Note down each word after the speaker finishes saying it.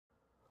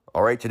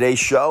All right, today's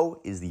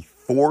show is the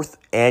fourth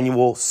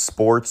annual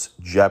Sports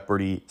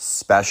Jeopardy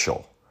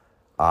special.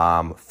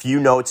 Few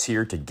notes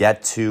here to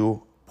get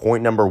to.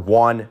 Point number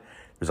one,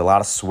 there's a lot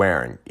of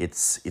swearing.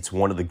 It's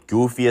one of the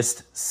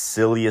goofiest,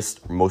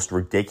 silliest, most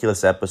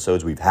ridiculous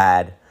episodes we've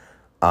had.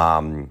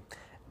 And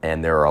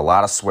there are a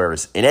lot of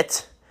swears in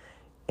it.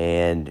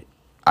 And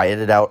I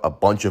edited out a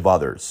bunch of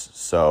others.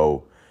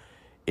 So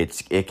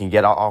it can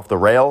get off the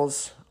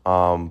rails.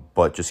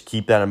 But just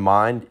keep that in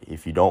mind.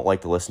 If you don't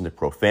like to listen to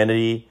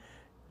profanity,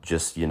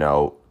 just,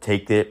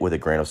 take it with a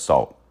grain of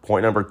salt.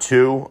 Point number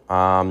two,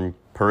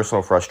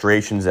 personal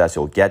frustrations, as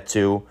you'll get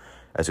to,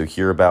 as you'll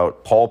hear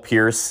about. Paul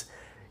Pierce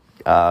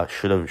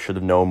should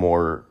have known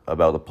more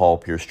about the Paul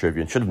Pierce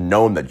trivia, and should have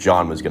known that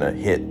John was going to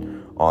hit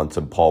on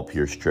some Paul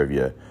Pierce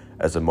trivia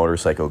as a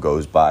motorcycle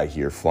goes by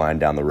here flying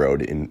down the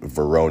road in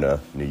Verona,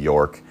 New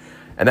York.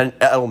 And then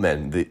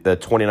Edelman, the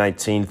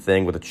 2019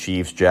 thing with the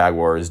Chiefs,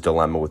 Jaguars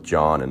dilemma with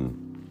John.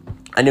 And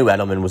I knew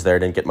Edelman was there,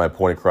 didn't get my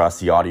point across.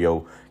 The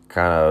audio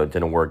kind of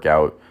didn't work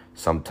out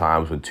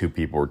sometimes when two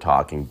people were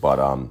talking. But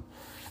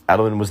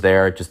Edelman was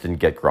there, just didn't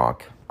get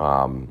Gronk.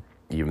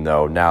 Even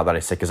though now that I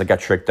say, because I got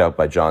tricked out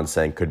by John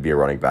saying could be a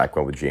running back,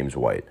 went with James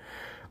White.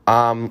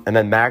 And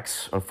then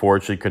Max,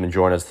 unfortunately, couldn't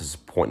join us. This is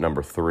point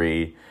number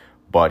three.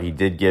 But he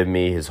did give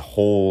me his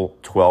whole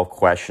 12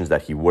 questions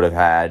that he would have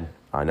had.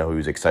 I know he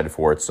was excited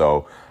for it,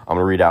 so I'm going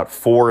to read out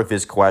four of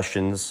his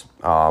questions.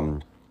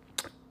 Question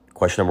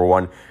number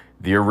one,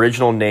 the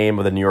original name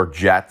of the New York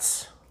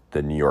Jets,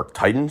 the New York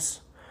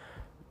Titans.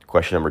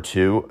 Question number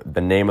two,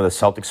 the name of the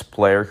Celtics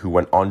player who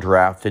went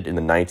undrafted in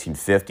the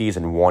 1950s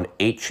and won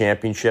 8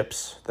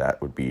 championships. That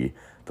would be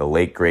the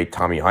late, great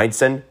Tommy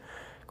Heinsohn.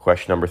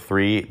 Question number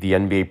three, the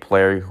NBA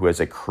player who has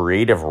a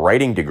creative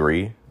writing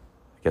degree.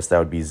 I guess that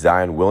would be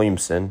Zion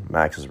Williamson,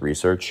 Max's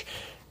research.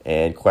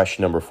 And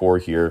question number four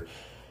here,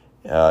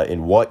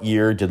 in what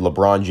year did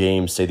LeBron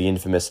James say the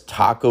infamous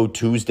Taco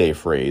Tuesday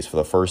phrase for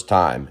the first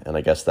time? And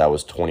I guess that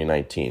was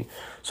 2019.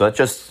 So that's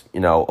just, a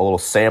little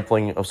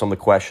sampling of some of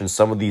the questions.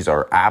 Some of these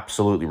are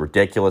absolutely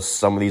ridiculous.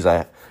 Some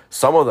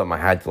of them I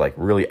had to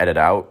really edit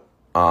out.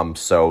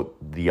 So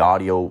the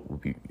audio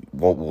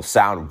will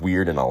sound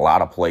weird in a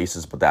lot of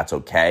places, but that's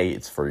okay.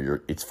 It's for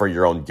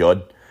your own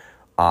good.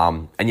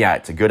 And yeah,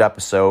 it's a good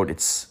episode.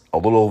 It's a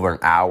little over an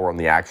hour on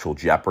the actual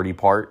Jeopardy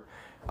part.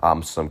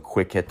 Some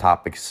quick hit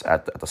topics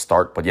at the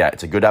start. But yeah,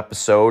 it's a good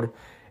episode.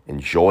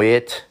 Enjoy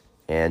it.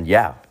 And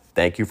yeah,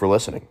 thank you for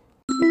listening.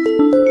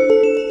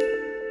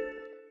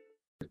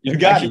 You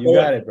got it,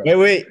 bro.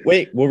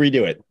 Wait. We'll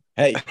redo it.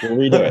 Hey, we'll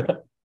redo it.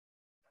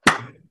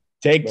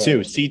 Take two,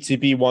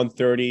 CTB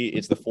 130.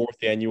 It's the fourth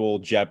annual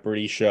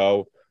Jeopardy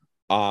show.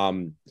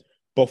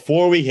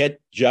 Before we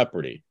hit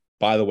Jeopardy,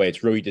 by the way,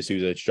 it's Rui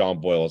D'Souza, it's John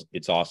Boyle,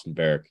 it's Austin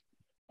Barrick.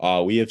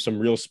 We have some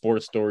real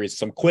sports stories,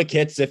 some quick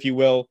hits, if you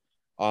will.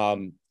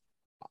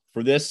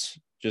 For this,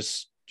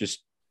 just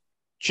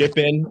chip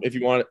in if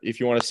you want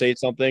to say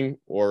something,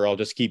 or I'll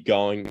just keep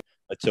going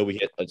until we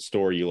hit a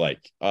story you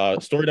like.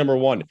 Story number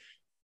one,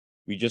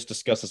 we just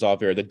discussed this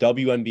off air. The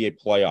WNBA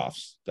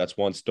playoffs. That's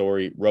one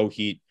story.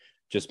 Rohit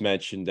just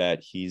mentioned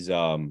that he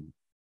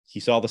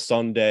saw the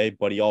Sunday,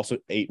 but he also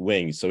ate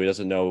wings, so he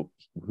doesn't know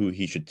who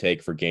he should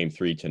take for Game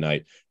 3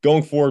 tonight.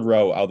 Going forward,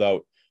 Ro,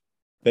 although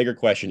bigger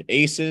question: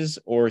 Aces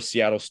or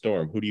Seattle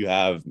Storm? Who do you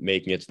have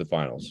making it to the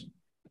finals?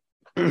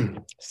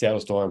 Seattle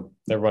Storm.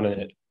 They're running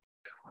it.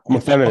 I'm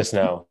a feminist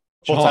now.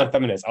 Full-time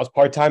feminist. I was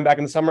part-time back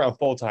in the summer. I'm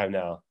full-time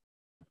now.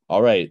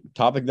 All right.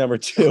 Topic number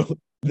two,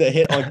 the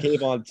hit on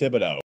Kayvon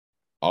Thibodeau.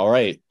 All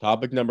right.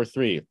 Topic number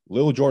three,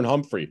 Lil Jordan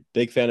Humphrey.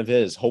 Big fan of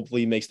his.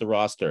 Hopefully he makes the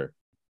roster.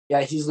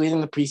 Yeah, he's leading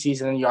the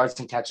preseason in yards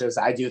and catches.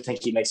 I do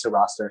think he makes the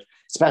roster,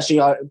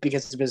 especially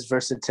because of his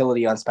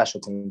versatility on special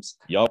teams.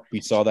 Yup.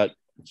 We saw that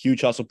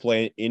huge hustle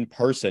play in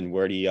person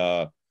where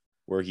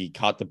he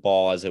caught the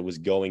ball as it was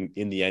going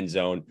in the end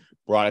zone,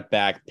 brought it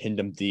back, pinned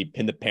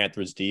the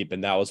Panthers deep.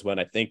 And that was when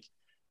I think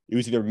it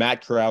was either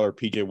Matt Corral or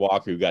PJ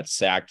Walker who got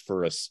sacked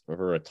for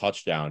a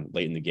touchdown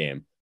late in the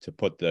game to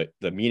put the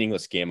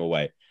meaningless game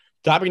away.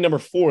 Topic number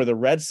four, the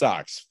Red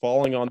Sox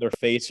falling on their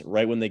face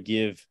right when they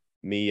give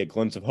me a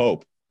glimpse of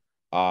hope.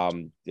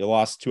 They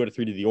lost 2 out of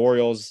 3 to the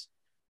Orioles.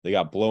 They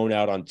got blown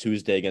out on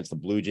Tuesday against the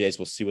Blue Jays.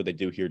 We'll see what they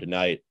do here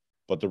tonight.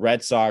 But the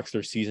Red Sox,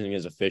 their season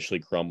is officially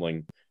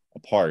crumbling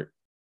apart.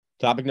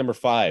 Topic number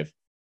five,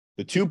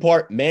 the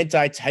 2-part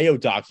Manti Te'o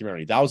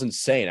documentary. That was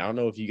insane. I don't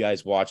know if you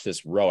guys watched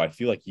this, Row. I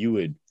feel like you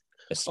would.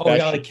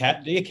 Especially,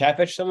 did you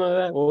catfish some of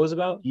that? What was it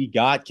about? He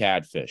got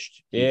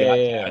catfished.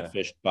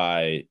 Catfished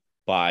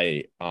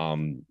by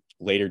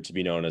later to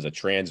be known as a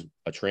trans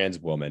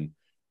woman.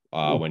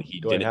 When he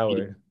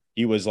didn't,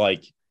 he was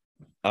like,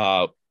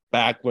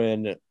 back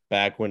when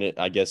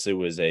I guess it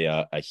was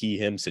a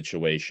he/him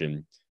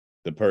situation.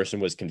 The person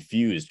was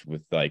confused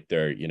with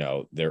their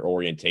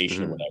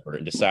orientation or whatever,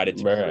 and decided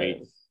to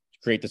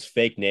create this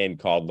fake name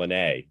called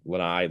Lene.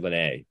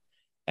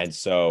 And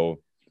so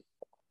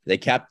they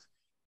kept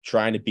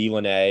trying to be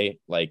Lene.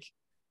 Like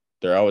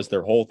they're always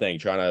their whole thing,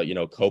 trying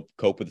to,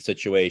 cope with the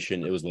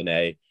situation. It was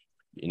Lene,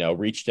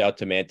 reached out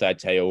to Manti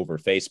Te'o over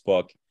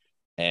Facebook.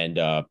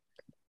 and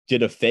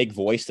did a fake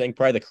voice thing.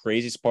 Probably the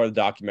craziest part of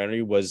the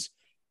documentary was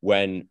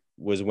when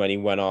he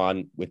went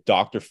on with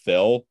Dr.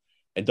 Phil,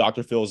 and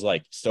Dr. Phil's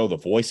like, so the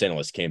voice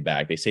analyst came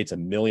back. They say it's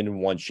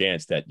 1,000,001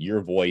 chance that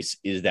your voice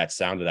is that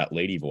sound of that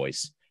lady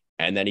voice.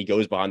 And then he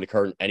goes behind the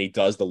curtain and he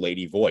does the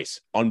lady voice.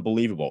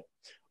 Unbelievable.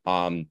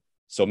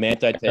 So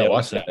Manti Te'o, I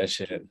watched that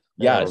shit.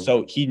 Yeah,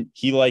 so he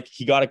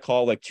got a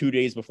call like 2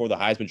 days before the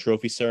Heisman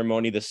Trophy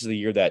ceremony. This is the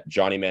year that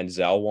Johnny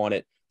Manziel won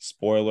it.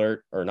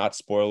 Spoiler, or not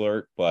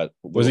spoiler, but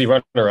was he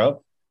runner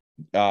up?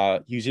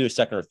 He was either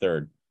second or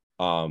third.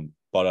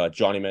 But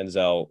Johnny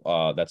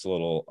Manziel, that's a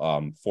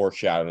little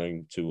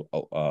foreshadowing to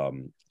a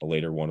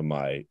later one of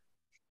my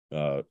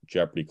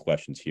Jeopardy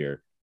questions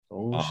here.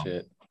 Oh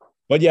shit.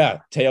 But yeah,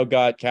 Teo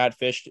got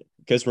catfished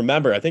because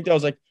remember, I think that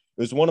was like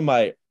it was one of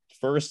my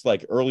first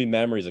like early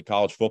memories of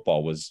college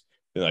football was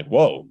being like,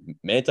 whoa,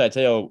 Manti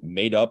Teo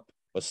made up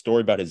a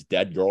story about his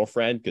dead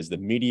girlfriend because the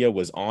media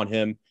was on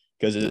him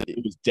because it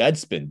was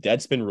Deadspin.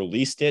 Deadspin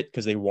released it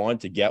because they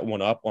wanted to get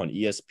one up on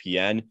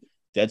ESPN.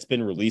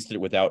 Deadspin released it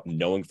without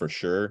knowing for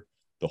sure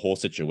the whole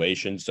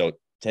situation. So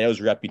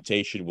Teo's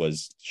reputation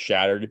was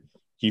shattered.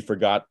 He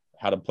forgot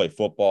how to play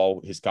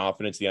football. His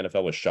confidence in the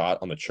NFL was shot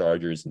on the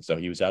Chargers, and so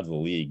he was out of the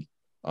league.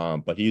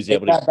 But he was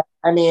able to.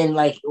 I mean,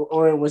 like,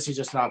 or was he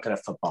just not good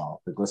at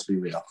football? Like, let's be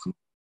real.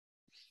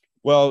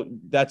 Well,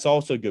 that's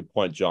also a good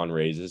point John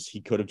raises.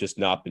 He could have just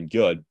not been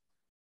good.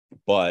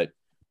 But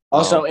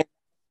also, if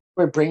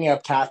we're bringing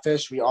up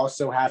catfish, we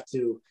also have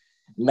to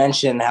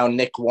mention how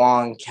Nick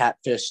Wong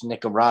catfished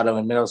Nick Arado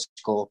in middle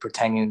school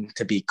pretending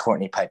to be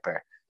Courtney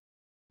Piper.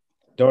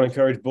 Don't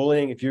encourage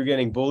bullying. If you're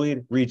getting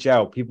bullied, reach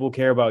out. People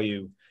care about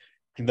you.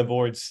 The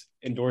boards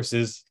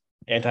endorses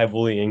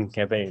anti-bullying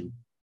campaign.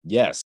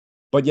 Yes.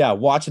 But yeah,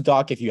 watch the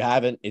doc if you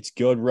haven't. It's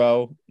good,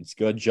 Ro. It's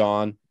good,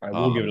 John. I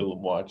will give it a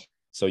little watch.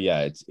 So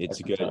yeah, it's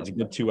a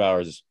good 2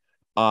 hours.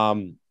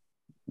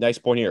 Nice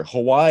point here.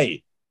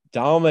 Hawaii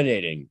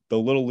dominating the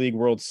Little League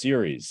World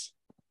Series.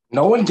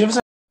 No one gives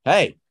a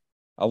Hey,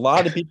 a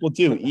lot of people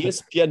do.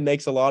 ESPN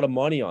makes a lot of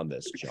money on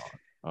this, John.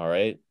 All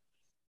right.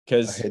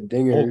 Because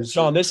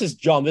John, this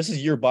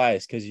is your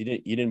bias because you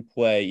didn't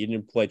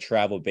play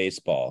travel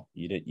baseball.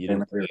 You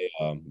didn't play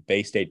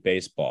Bay State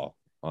baseball.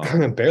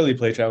 Barely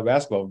play travel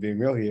basketball, being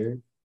real here.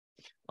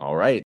 All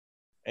right.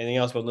 Anything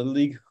else about Little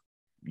League?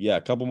 Yeah,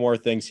 a couple more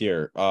things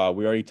here. We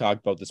already talked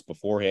about this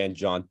beforehand.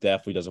 John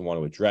definitely doesn't want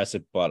to address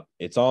it, but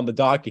it's on the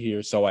docket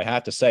here, so I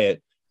have to say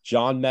it.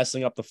 John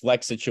messing up the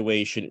flex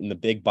situation in the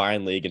Big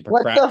Buying League and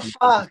procrastinating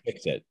to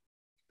fix it.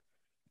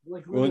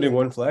 We're only doing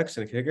one flex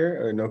and a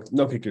kicker, or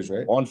no kickers,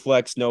 right? One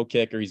flex, no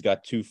kicker. He's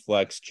got two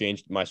flex.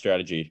 Changed my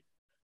strategy.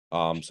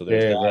 So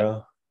there's that.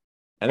 Bro.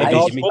 And then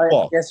college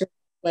football.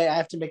 Wait, I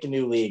have to make a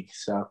new league.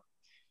 So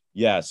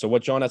yeah. So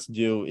what John has to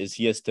do is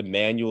he has to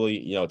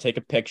manually, take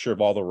a picture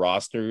of all the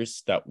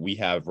rosters that we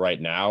have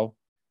right now,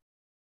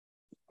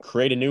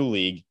 create a new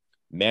league,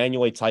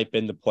 manually type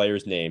in the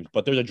players' names,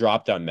 but there's a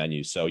drop-down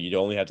menu, so you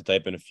only have to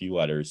type in a few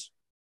letters.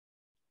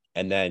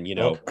 And then,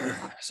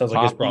 sounds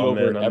like his problem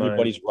over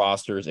everybody's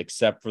rosters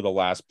except for the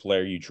last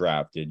player you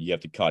drafted. You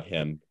have to cut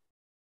him.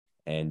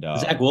 And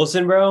Zach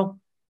Wilson, bro.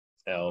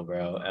 L.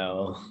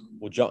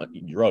 Well, John,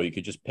 you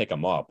could just pick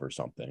him up or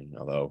something.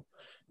 Although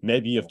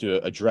maybe you have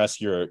to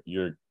address your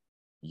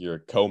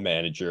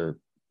co-manager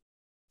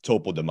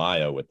Topo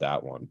DeMaio with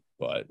that one.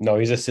 But no,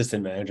 he's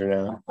assistant manager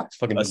now. It's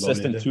fucking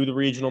assistant to the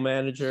regional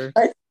manager.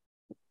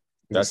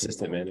 That's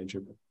assistant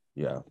manager.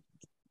 Yeah.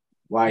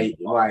 Why?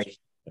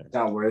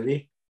 Not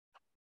worthy.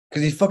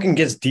 Because he fucking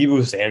gets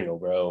Deebo Samuel,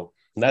 bro.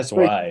 And that's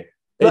why.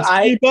 It's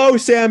Deebo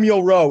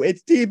Samuel Rowe.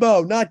 It's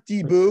Deebo, not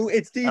Deebo.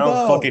 It's Deebo. I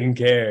don't fucking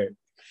care.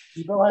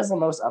 Deebo has the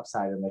most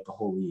upside in like the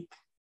whole league.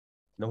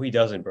 No, he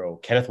doesn't, bro.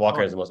 Kenneth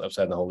Walker has the most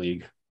upside in the whole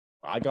league.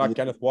 I got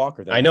Kenneth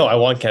Walker. I know. I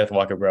want Kenneth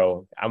Walker,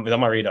 bro. I'm on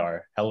my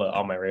radar. Hella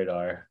on my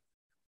radar.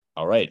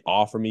 All right.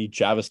 Offer me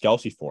Travis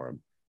Kelce for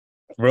him.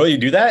 Bro, you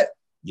do that?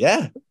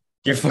 Yeah.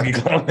 You're fucking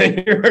clown.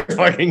 You're a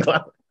fucking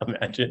clown.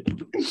 Imagine.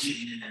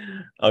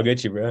 I'll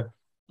get you, bro.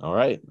 All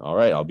right.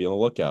 I'll be on the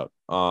lookout.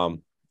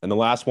 And the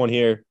last one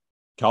here,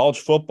 college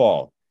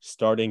football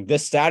starting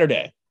this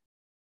Saturday,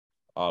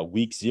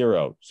 week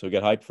 0. So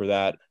get hyped for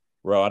that.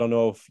 Bro, I don't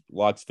know if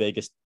Las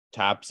Vegas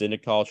taps into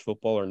college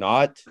football or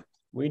not.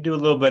 We do a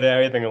little bit of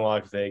everything in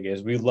Las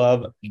Vegas. We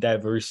love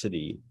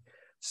diversity.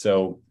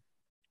 So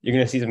you're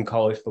going to see some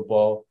college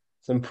football,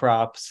 some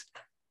props,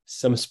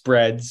 some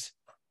spreads,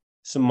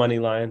 some money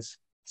lines.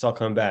 It's all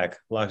coming back.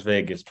 Las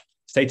Vegas.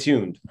 Stay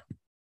tuned.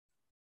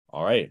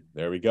 All right.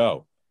 There we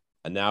go.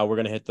 And now we're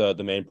going to hit the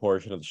main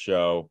portion of the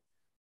show.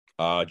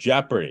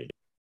 Jeopardy.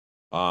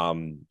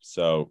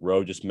 So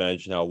Ro just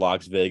mentioned how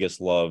Las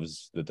Vegas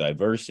loves the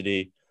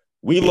diversity.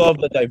 We love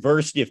the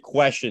diversity of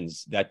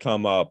questions that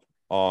come up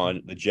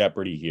on the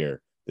Jeopardy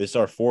here. This is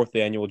our 4th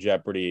annual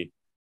Jeopardy.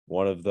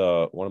 One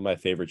of my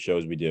favorite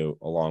shows we do,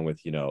 along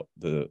with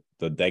the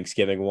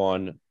Thanksgiving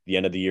one, the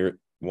end of the year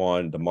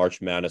one, the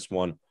March Madness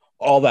one,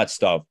 all that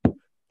stuff.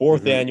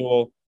 4th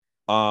annual.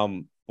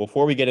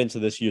 Before we get into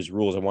this year's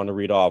rules, I want to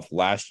read off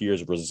last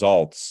year's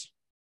results.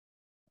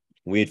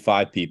 We had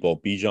 5 people.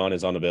 Bijan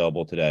is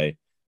unavailable today.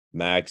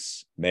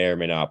 Max may or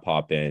may not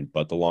pop in,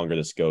 but the longer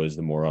this goes,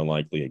 the more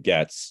unlikely it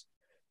gets.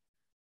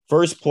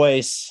 First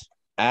place,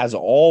 as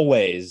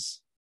always,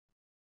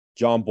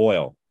 John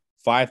Boyle,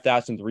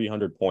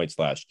 5,300 points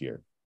last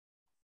year.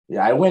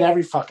 Yeah, I win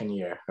every fucking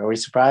year. Are we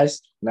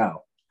surprised?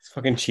 No. It's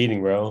fucking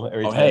cheating, bro.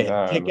 Every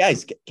time. Hey,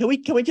 guys, can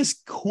we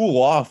just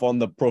cool off on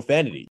the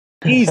profanity?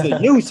 Ease the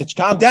usage.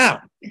 Calm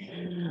down.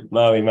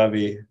 Might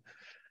be.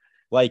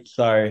 Like,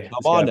 sorry,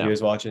 come on now.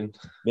 Viewers watching.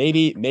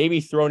 Maybe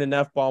throwing an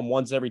F-bomb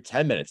once every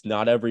 10 minutes,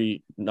 not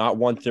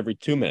once every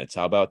 2 minutes.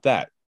 How about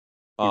that?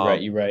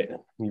 You're right.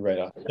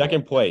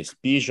 Second place,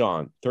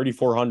 Bijan,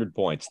 3,400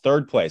 points.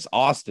 Third place,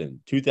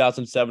 Austin,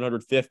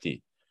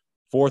 2,750.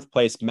 Fourth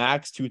place,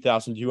 Max,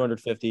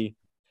 2,250.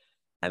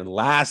 And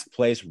last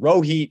place,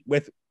 Rohit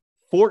with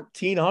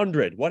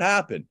 1,400. What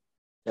happened?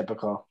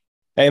 Typical.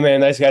 Hey, man,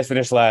 nice guys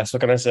finished last.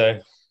 What can I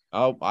say?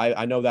 Oh,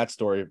 I know that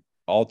story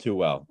all too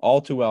well.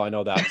 I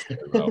know that story,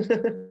 bro.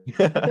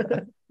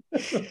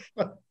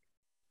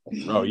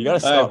 Bro, you got to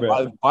stop.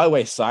 Right, by the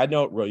way, side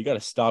note, bro, you got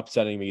to stop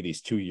sending me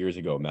these 2 years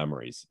ago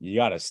memories. You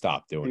got to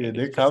stop doing it.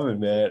 They're coming,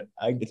 man.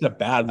 It's a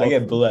bad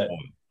look.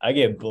 I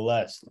get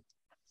blessed.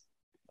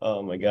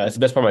 Oh my god, it's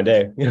the best part of my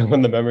day.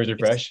 When the memories are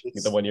fresh,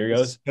 the 1 year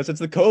goes. Because it's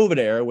the COVID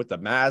era with the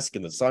mask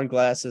and the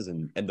sunglasses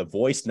and the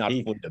voice not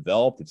fully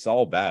developed. It's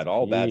all bad,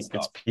 bad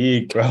stuff. It's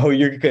peak, bro.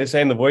 You're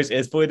saying the voice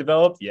is fully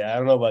developed? Yeah, I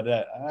don't know about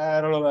that.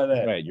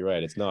 Right, you're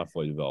right. It's not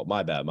fully developed.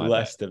 My bad.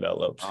 Less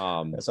developed.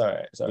 That's all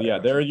right. So yeah,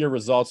 there are your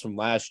results from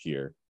last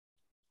year.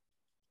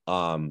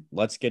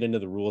 Let's get into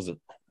the rules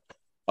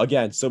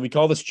again. So we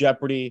call this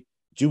Jeopardy.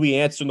 Do we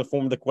answer in the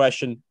form of the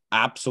question?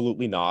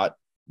 Absolutely not.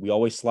 We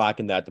always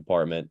slack in that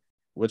department.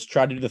 Let's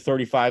try to do the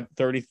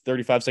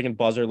 35-second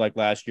buzzer like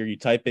last year. You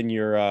type in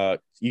your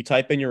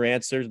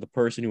answer to the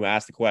person who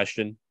asked the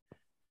question.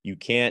 You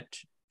can't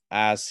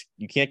go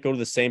to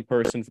the same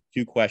person for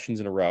 2 questions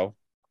in a row.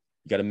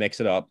 You got to mix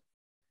it up.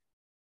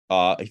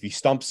 If you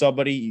stump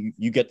somebody,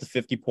 you get the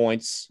 50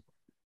 points.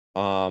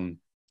 And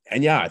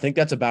yeah, I think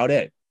that's about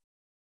it.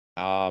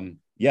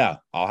 Yeah,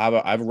 I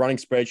have a running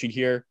spreadsheet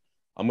here.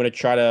 I'm going to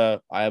try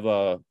to,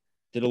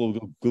 did a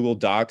little Google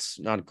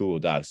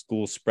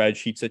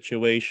spreadsheet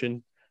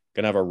situation.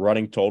 Gonna have a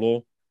running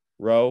total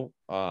row.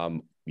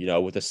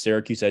 With a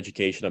Syracuse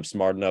education, I'm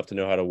smart enough to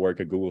know how to work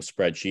a Google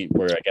spreadsheet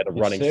where I get a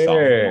running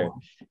sophomore.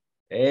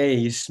 Hey,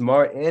 he's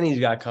smart and he's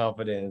got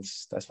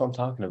confidence. That's what I'm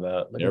talking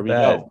about. There we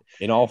go.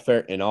 Not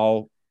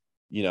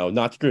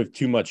to give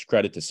too much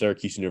credit to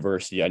Syracuse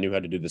University. I knew how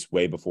to do this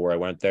way before I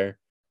went there.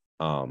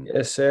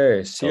 Yes,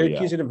 sir.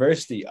 Syracuse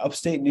University,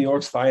 upstate New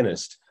York's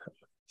finest.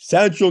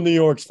 Central New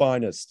York's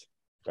finest.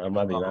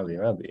 Might be.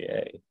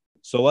 Hey.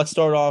 So let's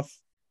start off.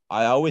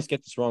 I always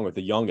get this wrong with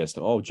the youngest.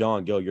 Oh,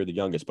 John, Gil, you're the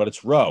youngest, but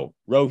it's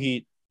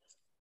Rohit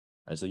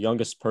as the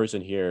youngest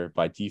person here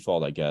by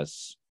default, I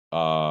guess.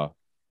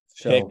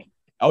 Pick.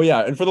 Oh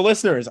yeah, and for the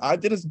listeners, I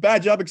did a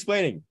bad job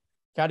explaining.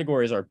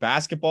 Categories are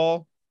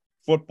basketball,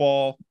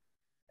 football,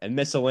 and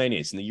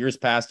miscellaneous. In the years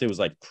past, it was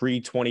like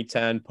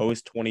pre-2010,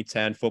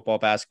 post-2010 football,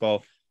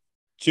 basketball.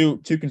 Too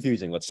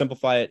confusing. Let's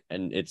simplify it,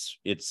 and it's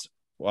each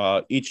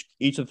of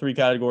the 3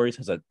 categories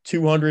has a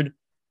 $200,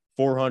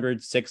 $400,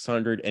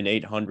 $600, and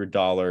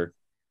 $800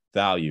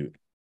 value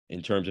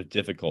in terms of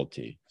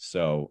difficulty.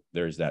 So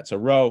there's that. So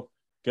Ro,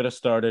 get us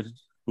started.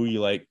 Who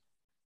you like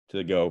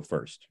to go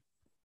first?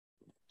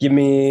 Give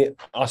me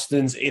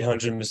Austin's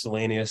 800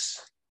 miscellaneous.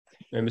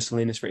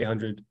 Miscellaneous for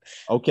 800.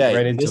 Okay.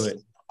 Right into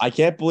it. I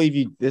can't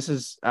believe this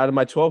is out of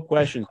my 12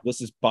 questions.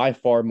 This is by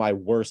far my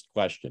worst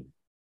question.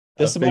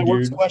 This is my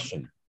worst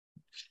question.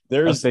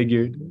 There is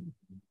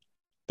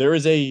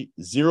a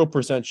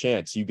 0%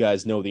 chance you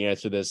guys know the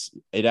answer to this.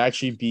 It'd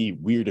actually be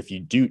weird if you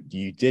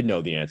did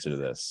know the answer to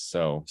this.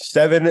 So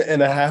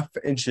 7.5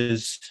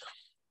 inches.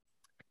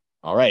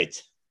 All right.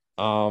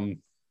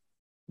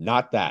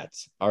 Not that.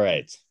 All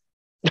right.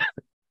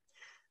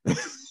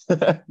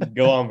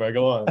 Go on, bro.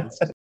 Go on.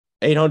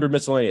 800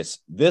 miscellaneous.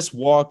 This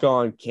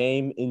walk-on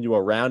came into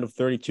a round of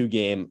 32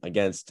 game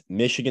against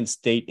Michigan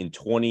State in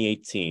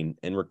 2018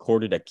 and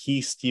recorded a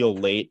key steal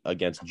late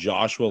against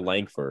Joshua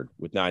Langford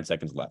with 9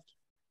 seconds left.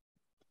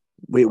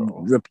 Wait,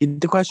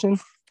 repeat the question.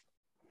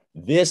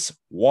 This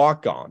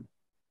walk-on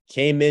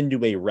came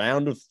into a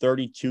round of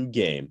 32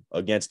 game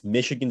against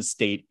Michigan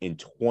State in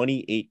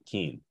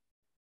 2018.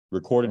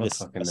 Recorded a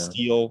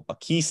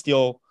key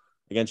steal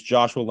against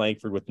Joshua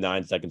Langford with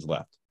 9 seconds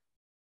left.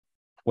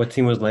 What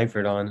team was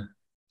Langford on?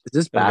 Is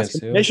this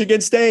basketball?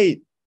 Michigan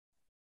State.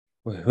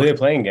 Who are they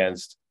playing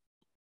against?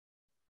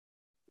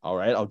 All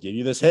right, I'll give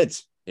you this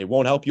hint. It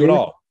won't help you at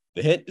all.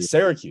 The hint is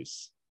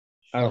Syracuse.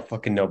 I don't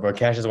fucking know, bro.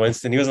 Cassius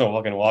Winston, he wasn't a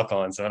fucking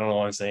walk-on, so I don't know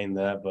why I'm saying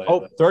that.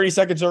 But 30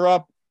 seconds are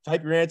up.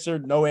 Type your answer.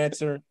 No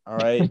answer. All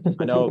right.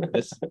 I know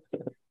this.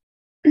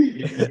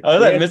 I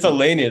was like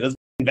miscellaneous. That's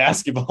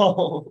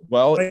basketball.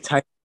 Well,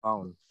 type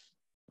on.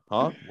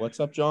 Huh?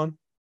 What's up, John?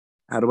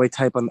 How do I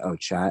type on? Oh,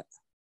 chat.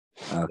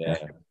 Okay. Yeah.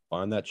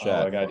 Find that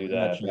chat. I gotta do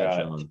that.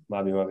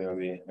 Might be. I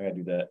gotta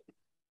do that.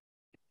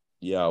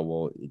 Yeah,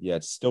 well, yeah,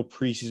 it's still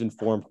preseason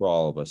form for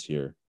all of us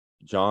here.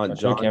 John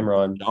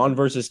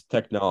versus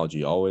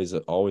technology, always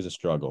a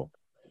struggle.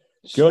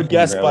 Good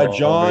guess by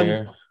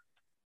John.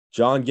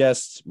 John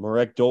guessed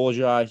Marek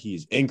Dolezaj.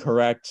 He's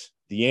incorrect.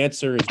 The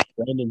answer is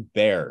Brandon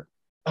Bear.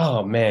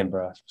 Oh man,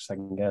 bro,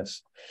 second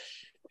guess.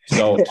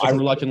 So I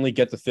reluctantly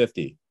get the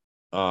 50.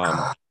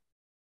 I'll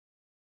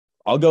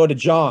go to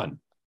John.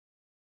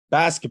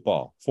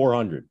 Basketball,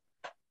 400.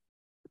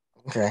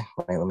 Okay,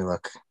 wait, let me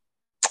look.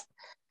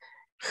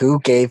 Who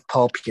gave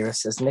Paul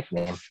Pierce his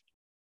nickname?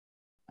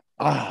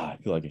 I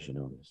feel like I should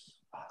know this.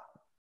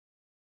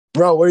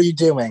 Bro, what are you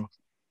doing?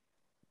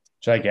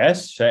 Should I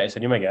guess? Should I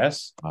send you my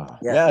guess?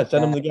 Yeah,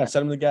 send him the guess.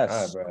 Send him the guess.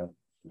 All right, bro.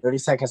 30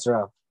 seconds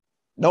are up.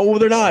 No,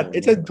 they're not.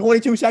 It's at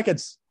 22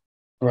 seconds.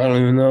 Bro, I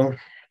don't even know,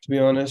 to be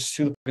honest.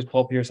 Who the fuck is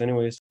Paul Pierce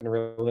anyways?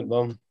 Irrelevant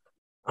bum.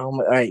 Oh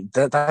my, all right.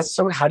 That's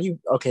so. How do you?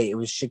 Okay, it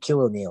was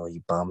Shaquille O'Neal.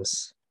 You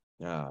bums.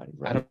 Right.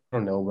 I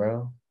don't know,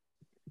 bro.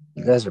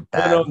 You guys are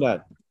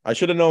bad. I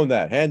should have known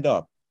that. Hand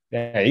up.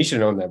 Yeah, you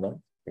should have known that,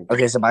 bro.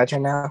 Okay, so my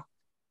turn now.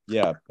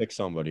 Yeah, pick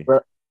somebody.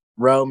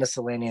 Row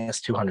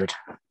miscellaneous 200.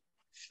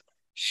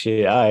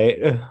 Shit, all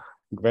right.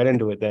 Right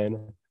into it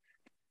then.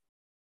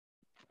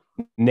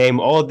 Name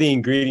all the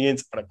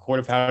ingredients on a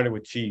quarter pounder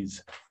with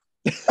cheese.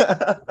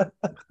 That's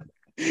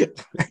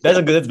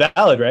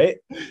valid, right?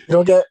 You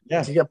don't get.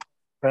 Yeah. Do you get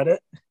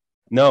credit?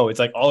 No, it's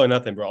like all or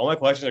nothing, bro. All my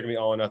questions are gonna be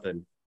all or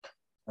nothing.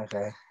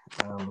 Okay.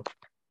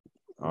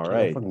 All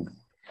right.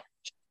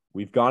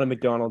 We've gone to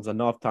McDonald's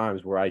enough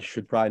times where I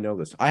should probably know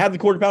this. I have the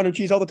quarter pounder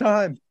cheese all the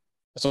time.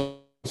 That's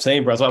what I'm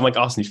saying, bro. That's why I'm like,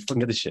 Austin, you fucking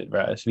get this shit,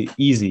 bro. It should be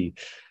easy.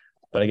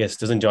 But I guess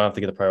doesn't John have to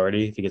get the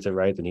priority? If he gets it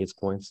right, then he gets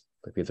points.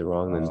 If he gets it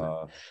wrong, then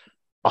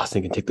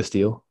Austin can take the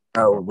steal.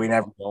 Oh, we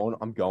never.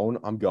 I'm going.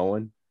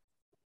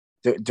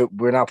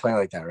 We're not playing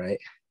like that, right?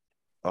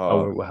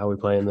 How are we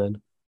playing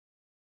then?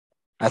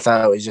 I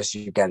thought it was just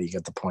you get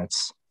the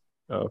points.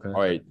 Oh, okay.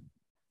 All right.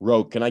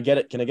 Ro, can I get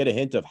it? Can I get a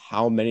hint of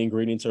how many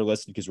ingredients are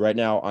listed? Because right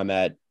now I'm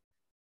at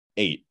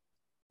 8.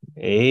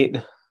 8?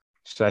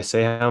 Should I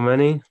say how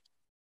many?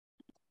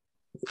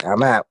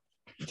 I'm at.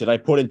 Did I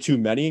put in too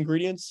many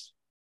ingredients?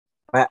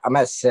 I'm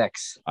at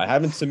 6. I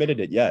haven't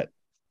submitted it yet.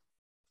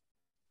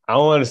 I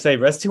don't want to say,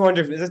 but that's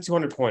 200. Is it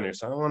 200 pointers?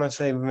 So I don't want to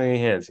say many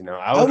hands. You know,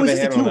 How is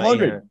it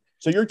 200?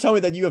 So you're telling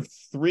me that you have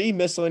 3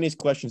 miscellaneous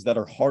questions that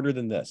are harder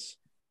than this?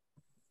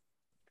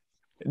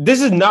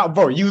 This is not,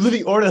 bro. You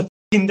literally order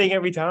the thing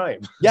every time.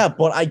 Yeah,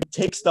 but I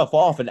take stuff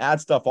off and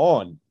add stuff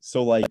on.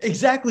 So like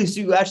exactly, so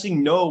you actually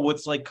know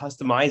what's like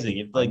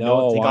customizing. If like I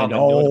know.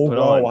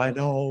 I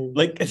know.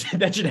 Like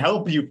that should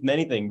help you from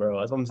anything, bro.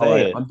 That's what I'm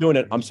saying. Right, I'm doing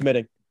it. I'm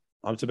submitting.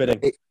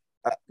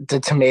 The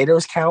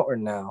tomatoes count or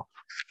no?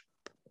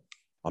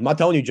 I'm not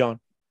telling you, John.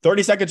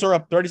 30 seconds are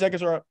up. All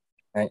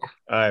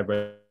right,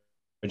 bro.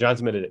 John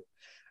submitted it.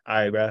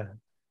 All right,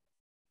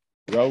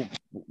 bro.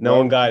 No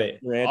one got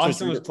it.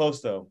 Austin was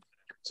close though.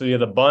 So you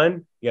have the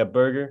bun, you have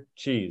burger,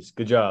 cheese.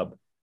 Good job.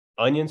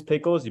 Onions,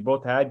 pickles, you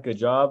both had. Good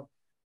job.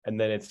 And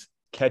then it's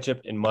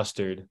ketchup and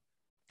mustard.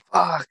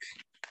 Fuck.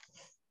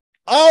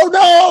 Oh,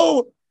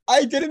 no.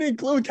 I didn't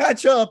include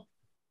ketchup.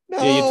 No.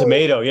 Yeah,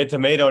 you had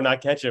tomato,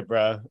 not ketchup,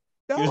 bro.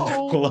 No. You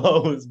was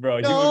close, bro.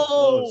 No. You was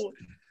close.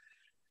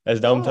 That's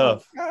dumb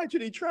tough.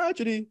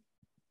 Tragedy.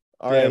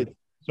 All right.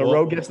 So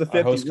Ro gets the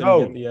 50.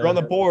 You're on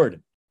the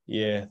board.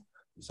 Yeah.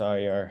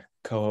 Sorry, our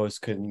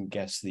co-host couldn't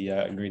guess the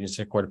ingredients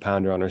to a quarter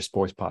pounder on our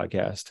sports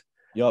podcast.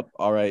 Yup.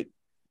 All right.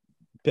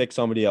 Pick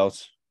somebody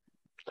else.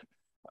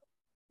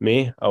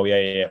 Me? Oh,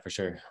 yeah, for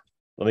sure.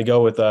 Let me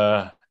go with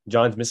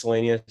John's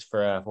miscellaneous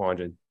for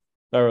 400.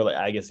 Or like,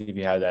 I guess if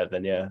you have that,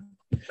 then yeah.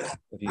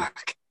 Yeah.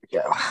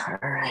 All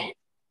right.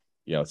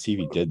 Yeah, let's see if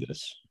he did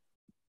this.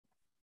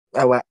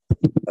 Oh, wow.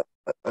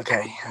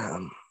 Okay.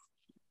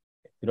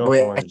 You don't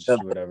have 400, just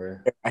do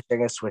whatever. I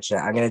think I switch it.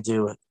 I'm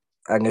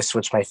gonna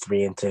switch my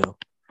 3 and 2.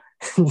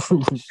 Just do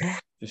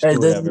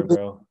whatever,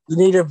 bro. You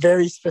need a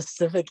very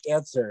specific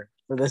answer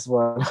for this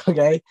one,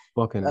 okay?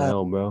 Fucking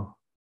hell, bro.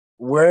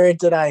 Where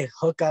did I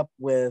hook up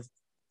with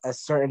a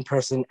certain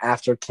person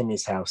after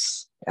Kimmy's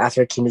house?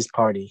 After Kimmy's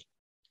party?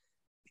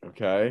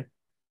 Okay.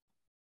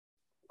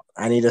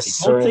 I need a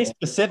certain... Don't say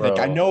specific.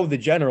 Bro. I know the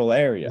general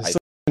area. It's so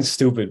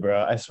stupid,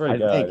 bro. I swear to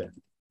God.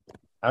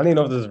 I don't even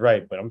know if this is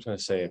right, but I'm just going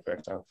to say it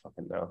first. I don't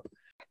fucking know.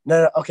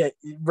 No, okay.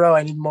 Bro,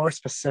 I need more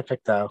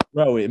specific, though.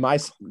 Bro, am I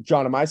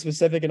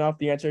specific enough?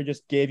 The answer I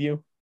just gave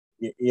you?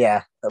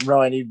 Yeah.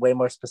 Bro, I need way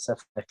more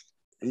specific.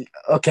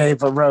 Okay,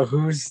 but bro,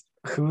 who's...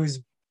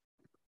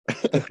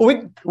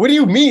 What do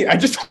you mean? I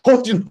just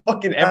told you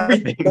fucking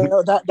everything.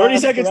 30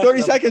 seconds,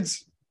 30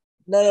 seconds.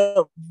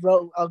 No,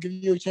 bro, I'll give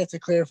you a chance to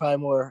clarify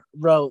more.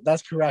 Bro,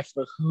 that's correct,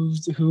 but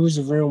whose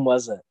room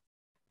was it?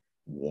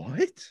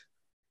 What?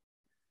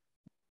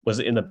 Was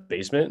it in the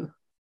basement?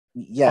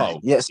 Yeah,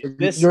 yes.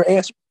 Your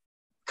answer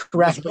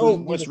correct.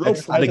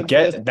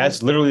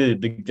 That's literally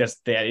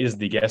that is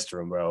the guest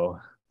room, bro.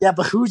 Yeah,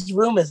 but whose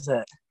room is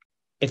it?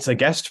 It's a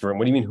guest room.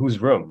 What do you mean whose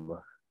room?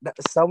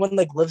 Someone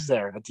like lives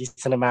there a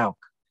decent amount.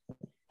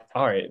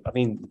 All right. I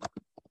mean,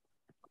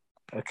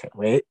 okay,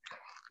 wait.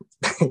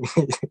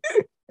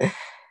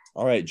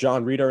 All right,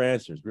 John, read our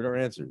answers.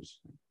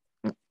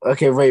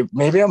 Okay, wait.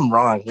 Maybe I'm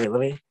wrong. Wait, let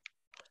me.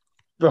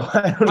 Bro,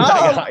 I don't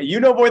know. You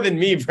know more than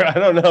me, bro. I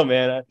don't know,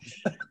 man.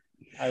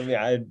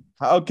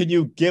 How can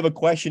you give a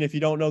question if you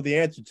don't know the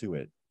answer to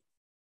it?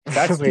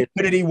 That's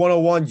stupidity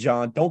 101,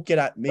 John. Don't get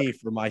at me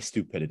for my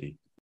stupidity.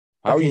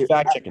 How are you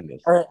fact checking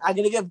this? All right, I'm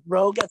gonna give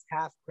Ro gets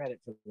half credit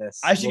for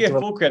this. I should get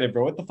full credit,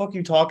 bro. What the fuck are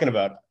you talking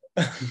about?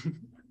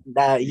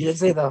 Nah, you didn't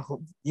say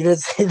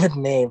the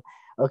name.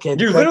 Okay,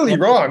 you're literally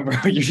wrong, bro.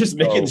 You're just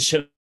making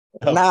shit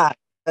up. Nah,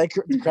 the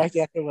correct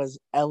answer was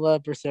Ella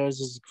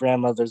Berceros'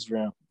 grandmother's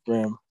room.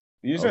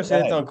 You just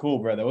said it sound cool,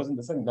 bro.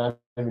 That's like not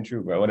even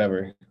true, bro.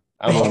 Whatever.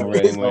 I'm over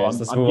it anyways.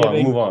 Let's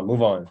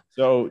move on.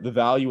 So the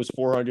value was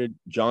 400.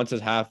 John says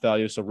half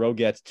value. So Ro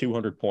gets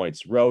 200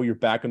 points. Ro, you're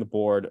back on the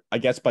board. I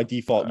guess by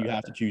default, you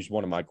have to choose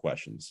one of my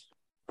questions.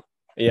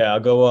 Yeah,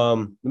 I'll go.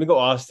 Let me go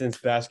Austin's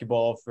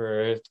basketball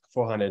for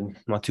 400.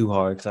 Not too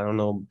hard because I don't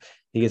know.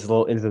 He gets a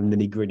little into the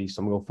nitty gritty,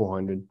 so I'm going to go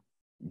 400.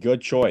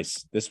 Good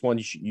choice. This one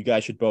you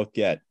guys should both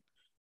get.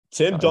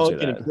 Tim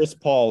Duncan and Chris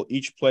Paul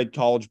each played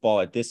college ball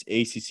at this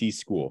ACC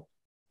school.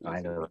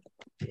 I know.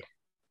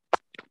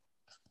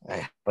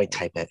 Wait,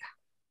 type it.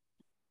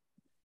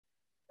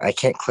 I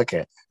can't click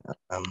it.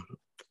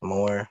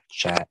 More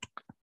chat.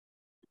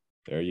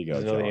 There you go.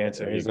 There's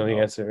another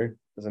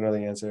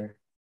answer.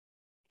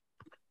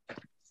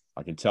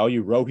 I can tell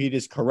you, Rohit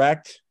is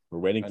correct. We're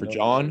waiting for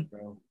John.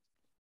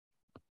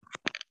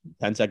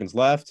 10 seconds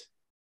left.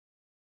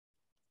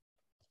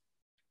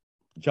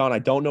 John, I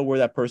don't know where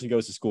that person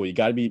goes to school. You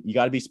gotta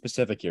be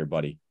specific here,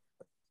 buddy.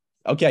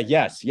 Okay,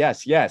 yes.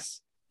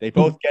 They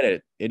both get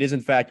it. It is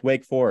in fact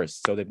Wake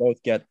Forest, so they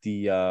both get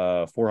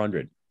the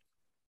 400.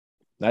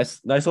 Nice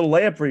little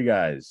layup for you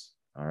guys.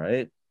 All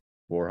right,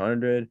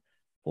 400.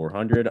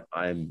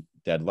 I'm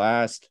dead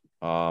last.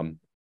 Ro,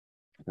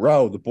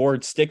 the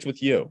board sticks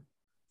with you.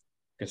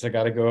 Guess I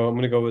gotta go. I'm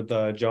gonna go with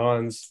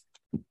John's.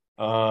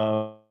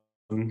 Another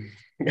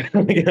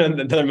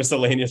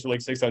miscellaneous for like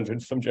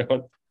 600 from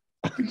John.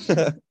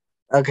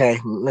 Okay,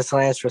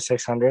 miscellaneous for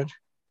 600.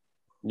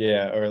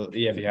 Yeah, if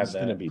you have that. This is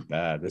gonna be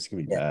bad.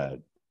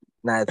 Bad.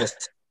 Nah,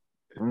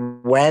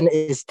 when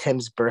is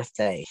Tim's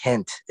birthday?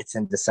 Hint, it's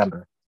in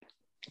December.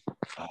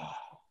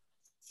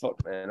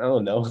 Fuck, man. I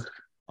don't know.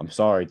 I'm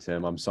sorry,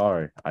 Tim. I'm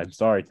sorry,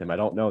 Tim. I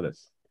don't know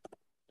this.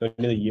 Don't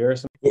you know the year or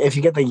something? If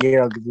you get the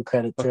year, I'll give you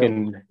credit too.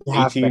 Fucking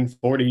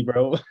 1840,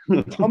 bro.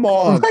 Come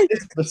on.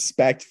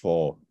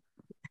 Disrespectful.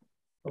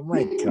 Oh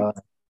my God.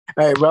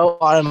 All right, Ro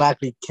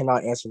automatically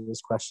cannot answer this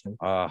question.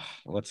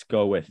 Let's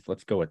go with that.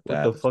 What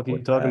the fuck are you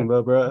talking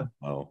about, bro?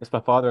 Oh, that's my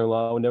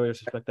father-in-law. I would never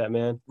disrespect that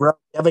man. Ro,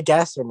 you have a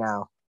guess or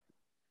no?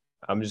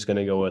 I'm just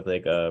gonna go with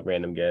like a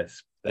random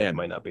guess. That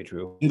might not be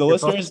true. The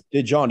listeners,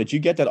 John, did you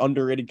get that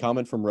underrated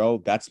comment from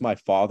Ro? That's my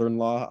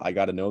father-in-law. I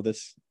got to know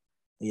this.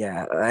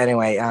 Yeah.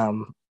 Anyway,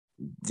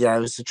 yeah, it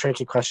was a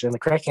tricky question. The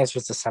correct answer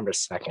is December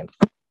 2nd.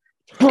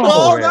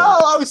 Oh no!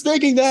 I was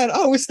thinking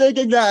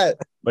that.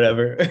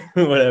 Whatever.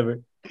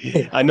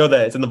 I know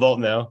that it's in the vault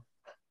now.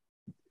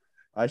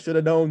 I should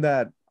have known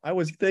that. I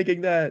was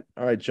thinking that.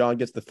 All right, John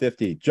gets the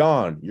 50.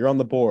 John, you're on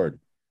the board.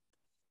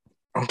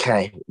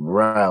 Okay,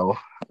 Ro.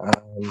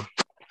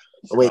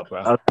 Wait.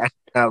 Okay.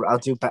 I'll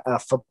do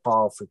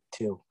football for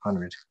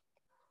 200.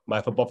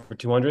 My football for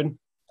 200?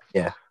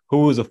 Yeah.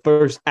 Who was the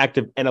first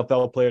active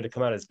NFL player to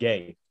come out as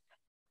gay?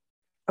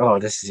 Oh,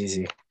 this is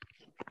easy.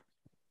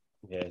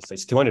 Yeah,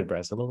 it's 200, bro.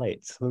 It's a little late.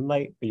 It's a little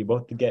late for you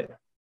both to get.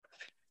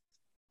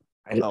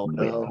 Oh,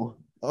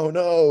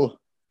 no.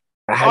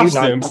 How do you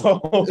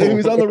not? He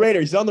was on the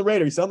Raiders. He's on the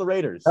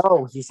Raiders.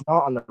 No, he's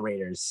not on the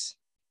Raiders.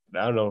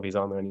 I don't know if he's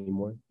on there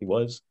anymore. He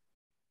was.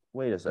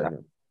 Wait a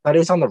second. But he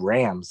was on the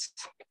Rams.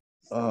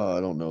 Oh,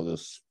 I don't know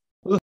this.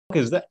 Who the fuck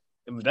is that?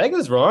 That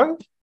is wrong.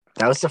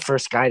 That was the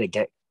first guy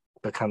to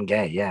become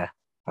gay. Yeah,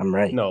 I'm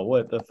right. No,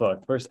 what the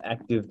fuck? First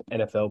active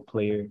NFL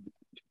player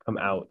to come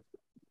out.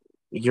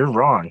 You're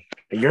wrong.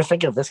 You're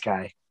thinking of this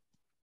guy.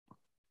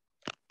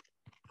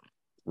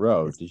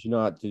 Ro, did you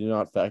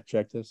not fact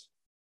check this?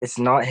 It's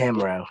not him,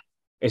 Ro.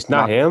 It's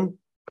not him?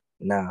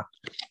 No.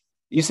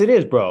 Yes, it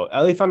is, bro.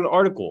 I found an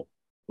article.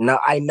 No,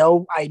 I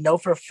know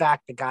for a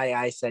fact the guy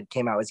I said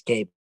came out as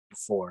gay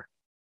before.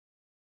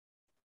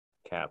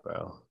 Cat,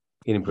 bro.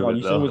 He didn't prove it,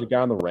 you though. said it was a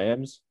guy on the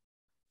Rams?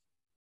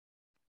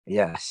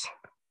 Yes.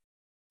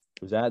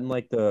 Was that in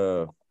like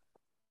the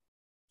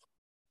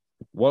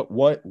what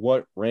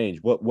range?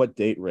 What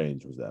date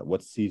range was that?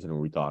 What season are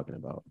we talking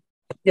about?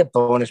 I get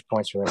bonus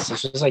points for this.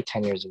 This was like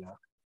 10 years ago.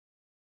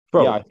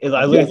 Bro, yeah,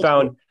 I literally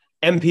found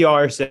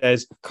NPR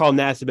says Carl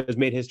Nassib has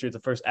made history as the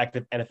first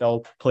active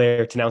NFL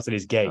player to announce that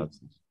he's gay.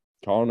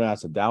 Carl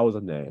Nassib, that was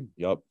a name.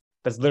 Yep.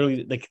 That's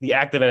literally like the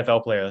active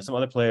NFL player. There's some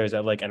other players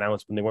that like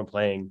announced when they weren't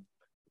playing.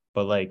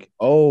 But like,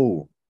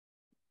 oh,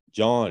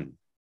 John,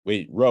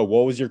 wait, Ro,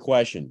 what was your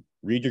question?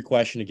 Read your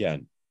question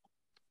again.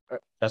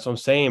 That's what I'm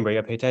saying, bro. You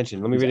gotta pay attention.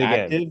 Let me read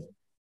it again.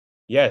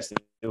 Yes,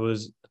 it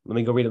was. Let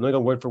me go read it. Let me go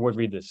word for word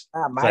read this.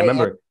 I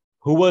remember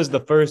who was the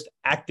first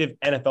active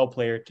NFL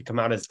player to come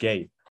out as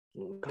gay.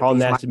 Carl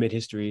Nassib made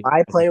history.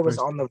 My player was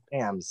on the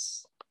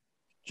Rams.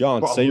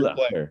 John, say your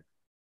player.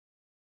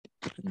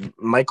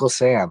 Michael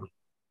Sam.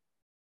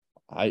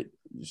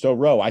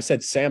 Ro, I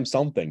said Sam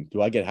something.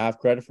 Do I get half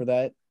credit for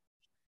that?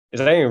 Is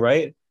that even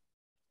right?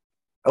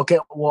 Okay,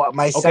 well,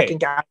 my second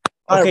guy.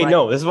 Okay,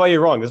 no, this is why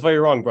you're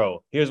wrong,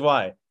 bro. Here's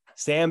why.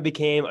 Sam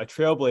became a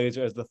trailblazer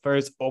as the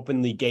first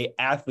openly gay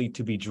athlete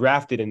to be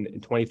drafted in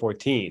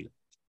 2014.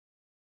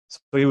 So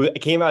he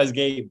came out as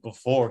gay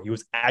before he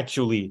was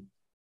actually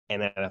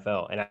an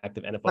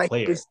active NFL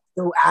player. He was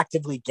still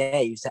actively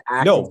gay. He's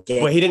gay.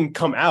 But he didn't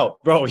come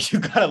out, bro. You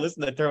gotta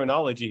listen to the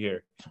terminology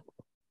here.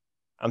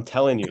 I'm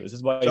telling you, this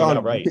is why you're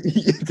not right.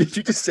 Did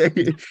you just say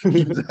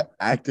he was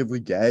actively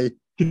gay?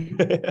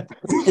 During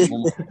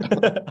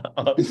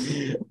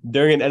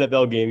an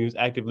NFL game, he was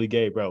actively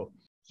gay, bro.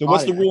 So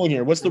what's the ruling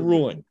here? What's the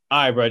ruling? All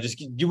right, bro.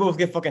 You both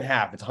get fucking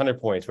half. It's 100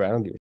 points, bro. I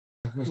don't give a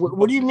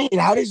What do you mean?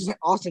 How does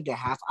Austin get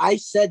half? I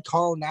said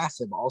Carl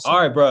Nassib also. All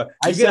right, bro.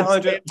 You get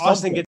 100.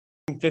 Austin gets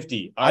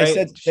 50. I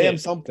said Sam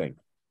something.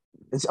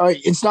 It's all right.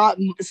 It's not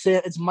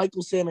Sam. It's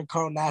Michael Sam and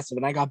Carl Nassib,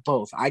 and I got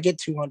both. I get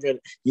 200.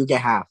 You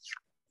get half.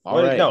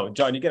 All right. No,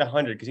 John, you get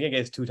 100 because you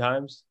get it 2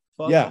 times.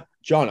 Fuck. Yeah,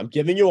 John, I'm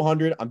giving you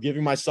 100. I'm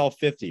giving myself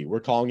 50.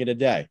 We're calling it a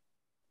day.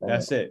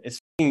 That's it.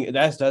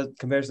 That's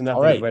compares to nothing.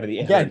 All right. Right to the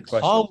Again,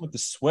 calm with the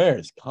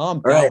swears.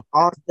 Calm down. All right,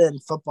 Austin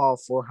football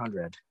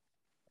 400.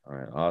 All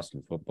right,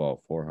 Austin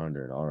football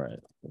 400. All right.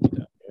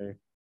 All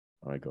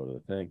right, go to the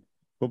thing.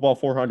 Football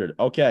 400.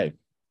 Okay.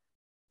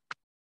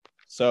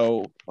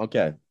 So,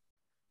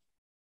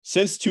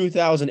 since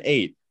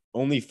 2008,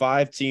 only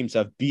 5 teams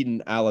have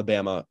beaten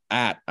Alabama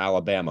at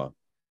Alabama.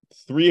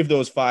 3 of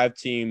those 5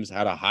 teams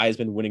had a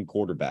Heisman winning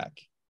quarterback.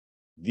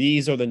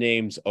 These are the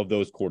names of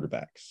those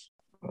quarterbacks.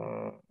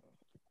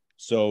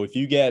 So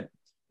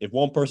if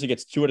one person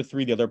gets 2 out of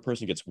 3, the other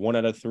person gets 1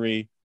 out of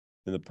 3,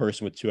 then the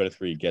person with 2 out of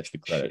 3 gets the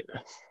credit.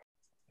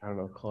 I don't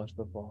know, college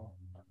football.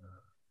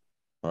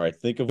 All right,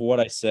 think of what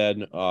I said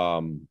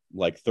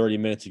like 30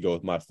 minutes ago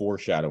with my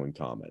foreshadowing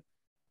comment.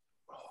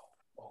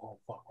 Oh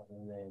fuck, what's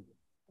his name?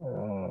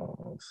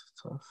 It's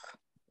tough.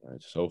 All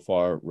right, so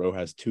far, Ro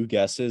has 2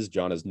 guesses.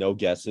 John has no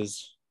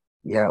guesses.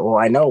 Yeah, well,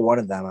 I know one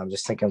of them. I'm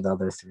just thinking of the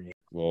other 3.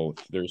 Well,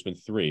 there's been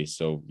 3,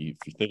 so if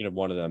you're thinking of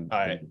one of them, all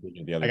right.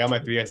 The other I got 2. my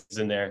 3 guesses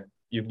in there.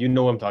 You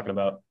know what I'm talking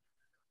about.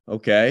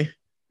 Okay,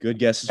 good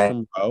guesses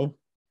from Ro.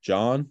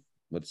 John,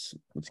 let's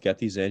get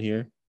these in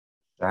here.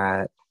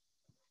 That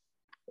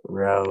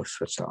Ro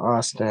switch to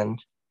Austin.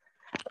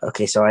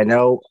 Okay, so I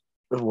know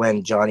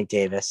when Johnny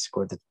Davis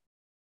scored the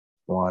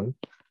 1.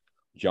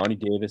 Johnny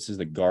Davis is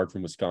the guard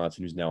from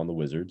Wisconsin who's now on the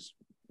Wizards.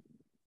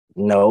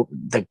 No,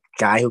 the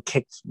guy who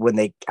kicked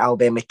when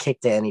Alabama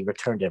kicked it and he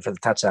returned it for the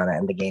touchdown to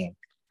end the game.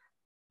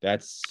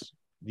 That's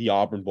the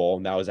Auburn Bowl,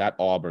 and that was at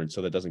Auburn,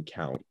 so that doesn't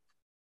count.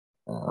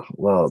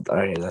 Well, all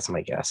right, that's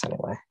my guess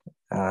anyway.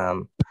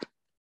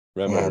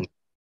 Remember,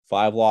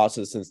 5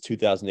 losses since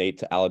 2008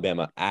 to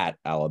Alabama at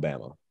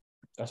Alabama.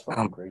 That's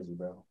fucking crazy,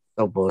 bro.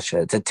 So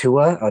bullshit. It's a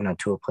Tua? Oh, no,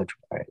 Tua played.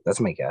 All right, that's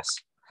my guess.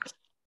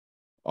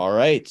 All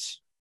right.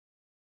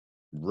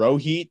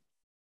 Rohit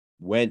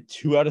went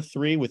 2 out of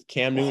 3 with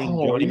Cam Newton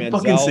and Johnny Manziel.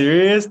 Fucking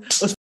serious?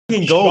 Let's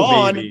fucking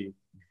go, baby.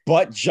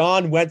 But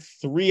John went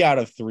 3 out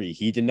of 3.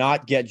 He did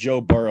not get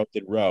Joe Burrow,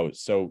 did Ro.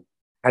 So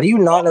how do you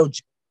not know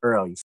Joe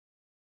Burrow?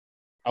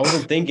 I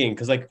wasn't thinking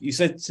because, like you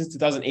said, since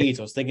 2008,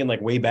 so I was thinking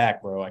like way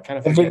back, bro. I kind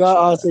of forgot.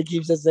 Also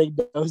keeps us saying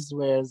no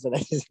swears, and I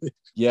just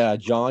yeah,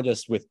 John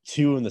just with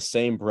 2 in the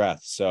same breath.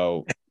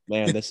 So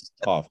man, this is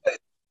tough.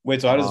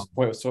 Wait, so how does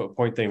this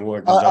point thing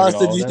work?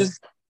 Austin,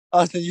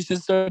 you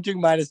should start doing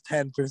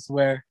 -10 for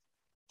swear.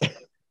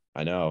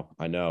 I know,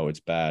 it's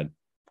bad.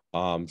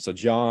 So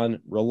John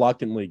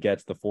reluctantly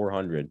gets the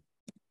 400.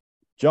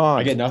 John,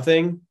 I get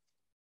nothing.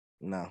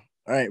 No. All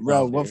right,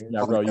 Ro.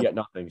 Ro, you get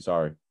nothing.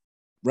 Sorry.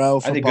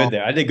 Ro, I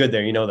did good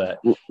there. You know that.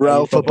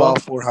 Ro, football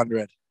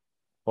 400.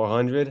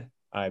 400.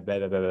 I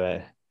bet.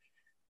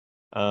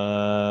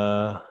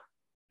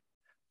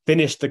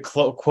 Finish the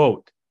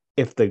quote.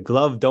 If the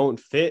glove don't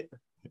fit.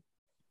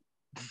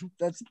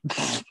 That's.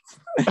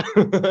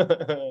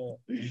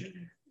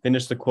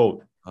 Finish the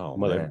quote. Oh,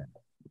 mother. Man.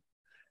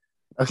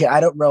 Okay,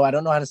 I don't know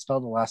how to spell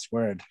the last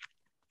word.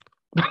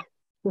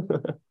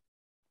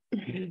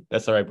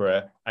 That's all right,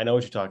 bro. I know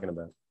what you're talking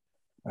about.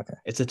 Okay.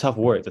 It's a tough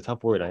word.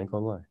 I ain't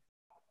gonna lie.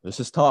 This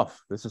is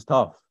tough. Bro,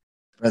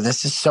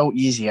 this is so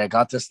easy. I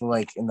got this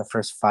like in the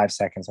first 5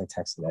 seconds I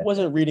texted it. I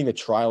wasn't reading the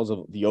trials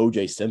of the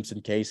O.J. Simpson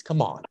case. Come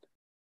on.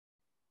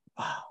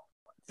 Wow.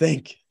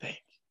 Think.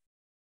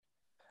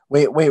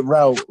 Wait,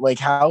 Ro. Like,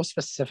 how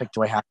specific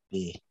do I have to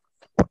be?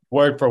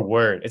 Word for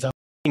word. It's a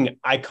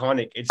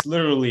iconic. It's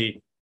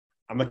literally.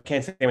 I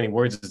can't say how many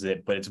words is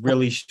it, but it's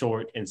really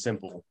short and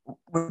simple.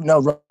 No,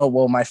 Ro.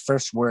 Well, my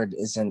first word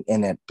isn't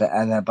in it,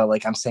 but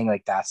like I'm saying,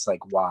 like that's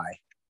like why.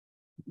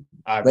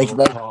 Hey,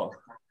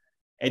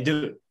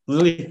 dude,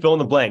 literally fill in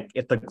the blank.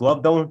 If the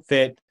glove don't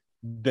fit,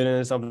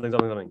 then something.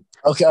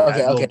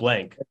 Okay.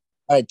 Blank.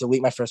 All right,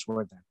 delete my first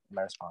word then.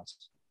 My response.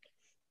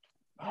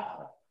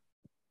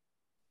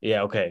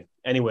 Yeah. Okay.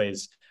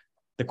 Anyways,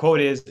 The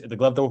quote is, if the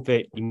glove don't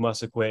fit, you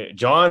must have quit.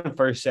 John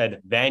first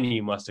said, then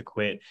you must have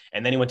quit.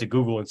 And then he went to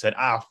Google and said,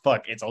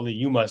 fuck, it's only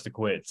you must have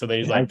quit. So then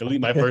he's like,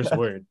 delete my first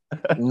word.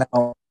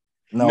 No.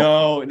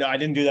 No, I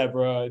didn't do that,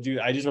 bro. Dude,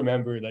 I just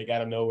remembered like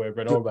out of nowhere,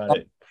 but I know about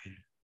it.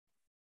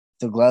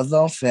 The gloves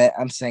don't fit.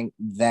 I'm saying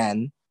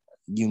then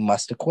you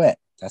must have quit.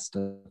 That's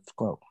the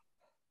quote.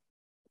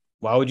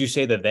 Why would you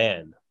say the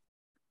then?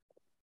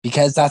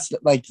 Because that's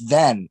like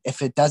then.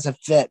 If it doesn't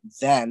fit,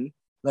 then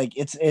like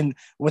it's in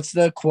what's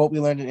the quote we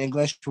learned in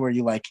English where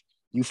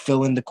you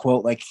fill in the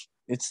quote like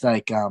it's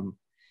like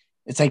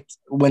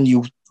when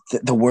you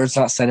the word's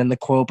not said in the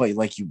quote but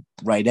like you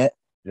write it.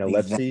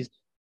 Ellipses.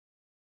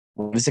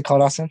 What is it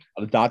called, Austin?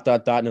 A dot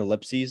and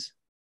ellipses.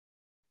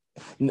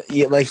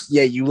 You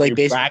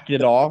basically bracket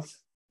it off.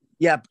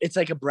 Yeah, it's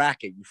like a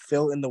bracket. You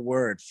fill in the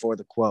word for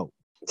the quote.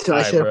 So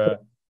I should.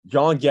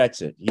 John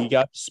gets it. He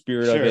got the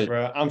spirit of it.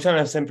 Bro. I'm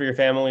trying to sim for your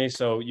family,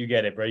 so you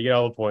get it, bro. You get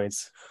all the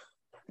points.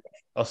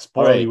 I'll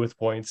spoil you with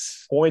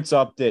points. Points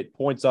update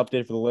for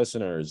the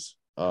listeners.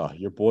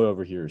 Your boy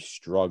over here is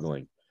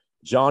struggling.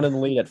 John in the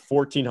lead at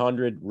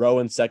 1,400,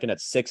 Rowan second at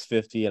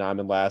 650, and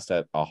I'm in last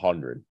at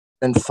 100.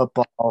 And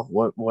football,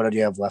 what do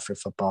you have left for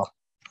football?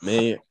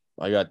 Me,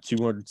 I got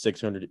 200,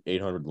 600,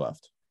 800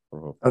 left.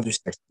 I'll do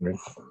 600.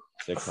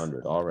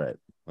 600. All right.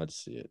 Let's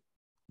see it.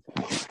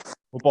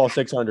 Football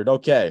 600.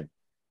 Okay.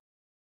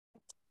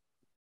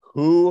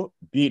 Who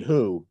beat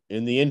who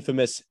in the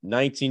infamous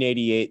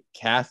 1988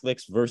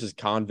 Catholics versus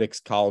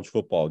Convicts college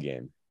football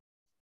game?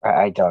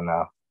 I don't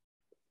know.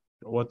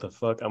 What the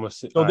fuck?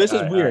 So this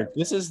is weird.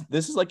 This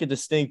is like a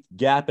distinct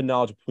gap in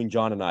knowledge between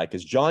John and I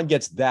because John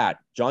gets that.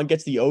 John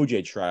gets the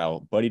OJ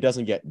trial, but he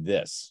doesn't get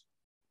this.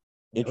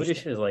 OJ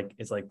shit is like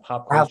it's like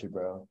pop culture,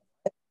 bro.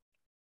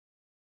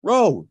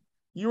 Bro,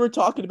 you were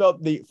talking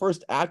about the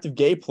first active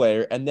gay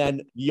player and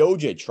then the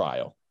OJ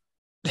trial.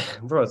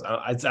 Bro, it's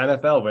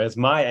NFL, but it's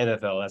my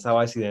NFL. That's how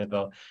I see the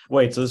NFL.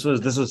 Wait, so this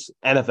was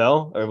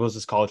NFL or was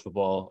this college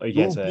football? Or you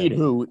can't say. Who beat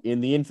who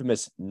in the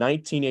infamous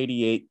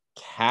 1988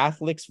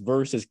 Catholics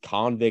versus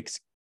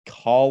Convicts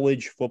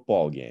college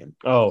football game?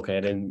 Oh, okay.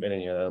 I didn't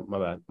hear that.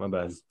 My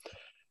bad.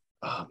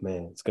 Oh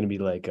man, it's gonna be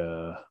like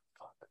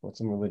what's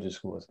some religious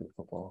school that's good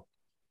football?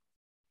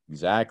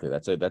 Exactly.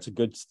 That's a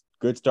good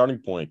starting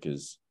point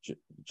because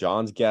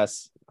John's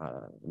guess.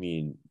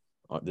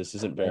 This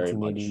isn't very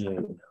much.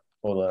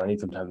 Hold on, I need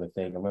some time to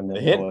think.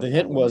 The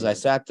hint was I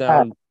sat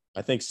down.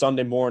 I think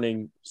Sunday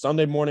morning.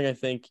 I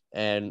think,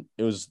 and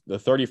it was the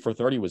 30 for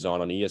 30 was on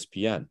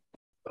ESPN.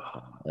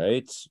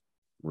 Right,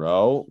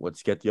 Ro.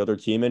 Let's get the other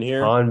team in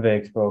here.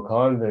 Convicts, bro.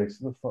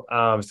 Convicts.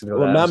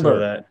 Remember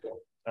that.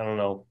 I don't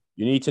know.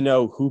 You need to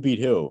know who beat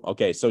who.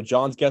 Okay, so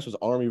John's guess was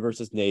Army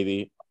versus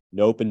Navy.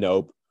 Nope and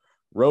nope.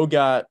 Ro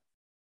got.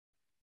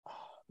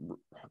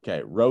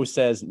 Okay, Ro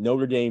says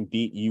Notre Dame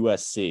beat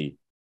USC.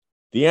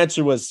 The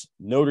answer was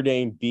Notre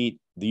Dame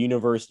beat the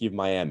University of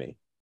Miami.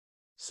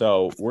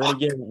 So we're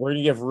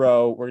gonna give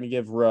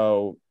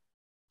Ro,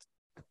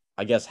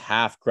 I guess,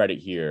 half credit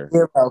here.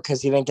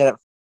 Because he didn't get it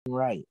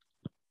right.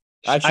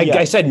 Actually,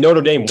 I said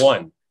Notre Dame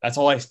won. That's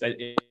all I said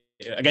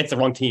against the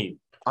wrong team.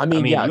 I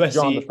mean, yeah, USC,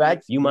 John, the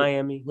fact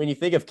Miami. When you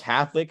think of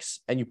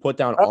Catholics and you put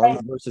down Army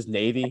versus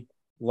Navy,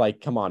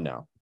 like, come on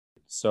now.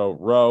 So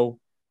Ro,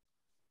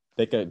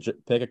 pick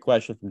a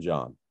question from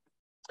John.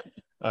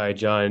 All right,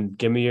 John,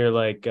 give me your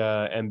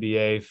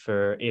NBA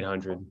for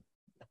 800.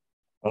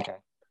 Okay.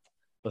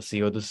 Let's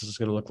see what this is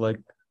going to look like.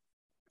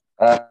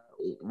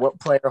 What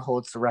player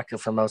holds the record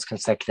for most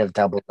consecutive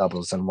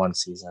double-doubles in one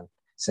season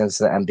since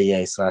the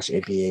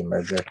NBA/ABA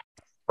merger?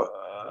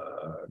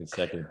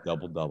 Consecutive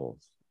double-doubles.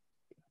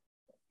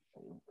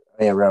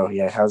 Yeah, Ro.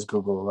 Yeah, how's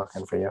Google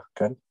looking for you?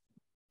 Good?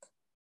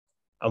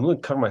 I'm going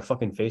to cover my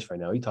fucking face right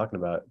now. What are you talking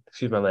about?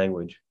 Excuse my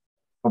language.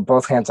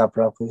 Both hands up,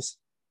 Ro, please.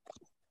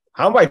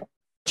 How am I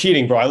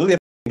cheating, bro? I literally have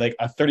like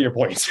a 30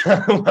 points.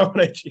 Why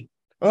would I cheat?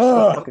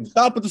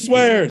 Stop with the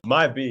swears.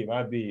 Might be.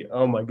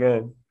 Oh my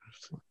god.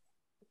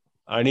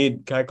 Can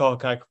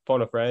I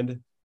phone a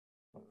friend?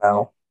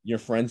 No. Your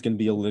friend's gonna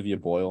be Olivia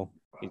Boyle.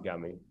 He's got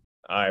me.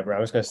 All right, bro. I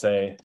was gonna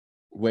say.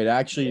 Wait,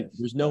 actually,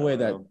 there's no way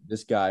that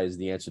this guy is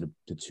the answer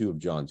to two of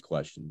John's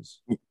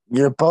questions.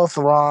 You're both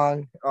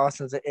wrong.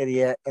 Austin's an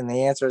idiot, and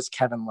the answer is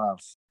Kevin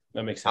Love.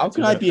 That makes sense. How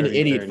can I be an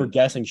idiot for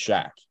guessing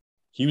Shaq?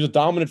 He was a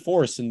dominant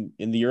force in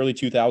the early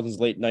 2000s,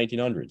 late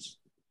 1900s.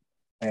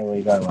 Hey, what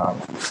you got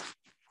wrong?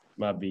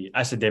 Might be.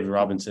 I said David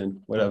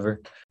Robinson.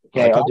 Whatever.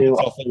 Okay, I'll do.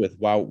 With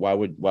why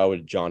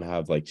would John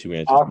have like two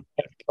answers?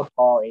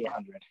 Football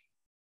 800.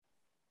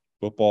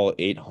 Football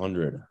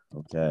 800.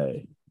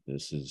 Okay,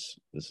 this is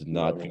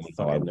not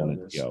how I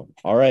wanted to go.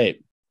 All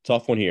right,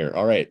 tough one here.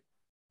 All right.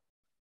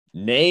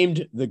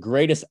 Named the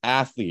greatest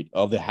athlete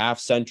of the half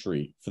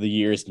century for the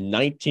years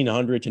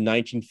 1900 to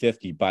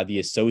 1950 by the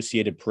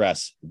Associated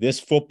Press. This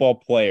football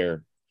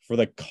player for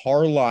the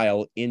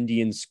Carlisle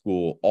Indian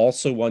School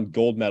also won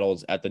gold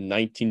medals at the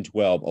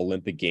 1912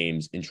 Olympic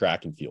Games in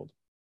track and field.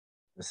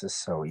 This is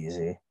so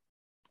easy.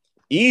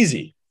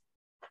 Easy.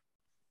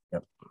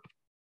 Yep.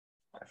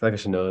 I feel like I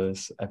should know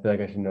this.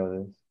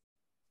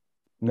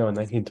 No,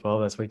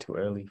 1912. That's way too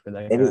early for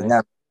that Maybe guy.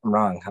 no, I'm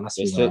wrong. I must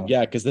be wrong.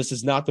 Yeah, because this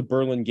is not the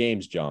Berlin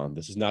Games, John.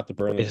 This is not the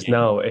Berlin Games.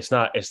 No, it's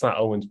not. It's not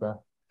Owens,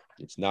 bro.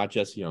 It's not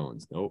Jesse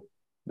Owens. Nope.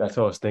 That's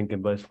what I was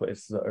thinking, but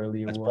it's the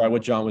earlier That's one. probably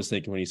what John was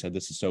thinking when he said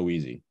this is so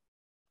easy.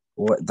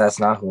 What? That's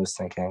not who I was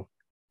thinking.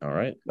 All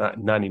right. Not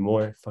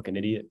anymore. Fucking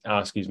idiot. Oh,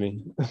 excuse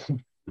me.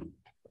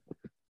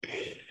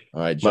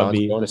 All right, John's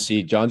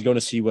going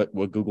to see what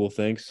Google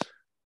thinks.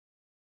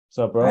 What's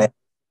up, bro?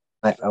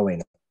 Oh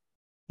wait.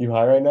 You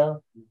high right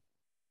now?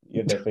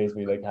 You have that face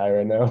me like high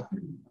right now.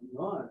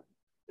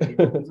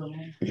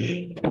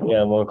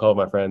 Yeah, I'm gonna call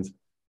my friends.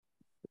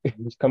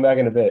 Just come back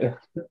in a bit.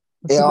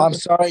 Yeah, I'm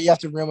sorry. You have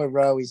to ruin with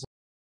Roe.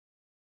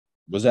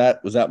 Was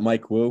that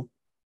Mike Wu?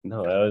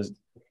 No,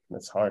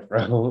 that's hard,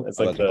 bro. It's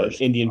like the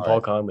Indian Paul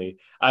Conley.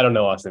 I don't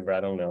know, Austin, bro.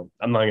 I don't know.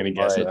 I'm not gonna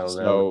guess it. I don't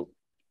know.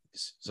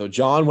 So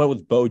John went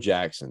with Bo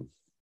Jackson.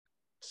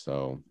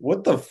 So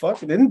what the fuck?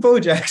 Didn't Bo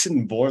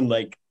Jackson born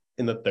like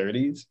in the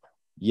 30s?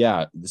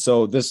 Yeah.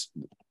 So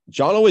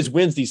John always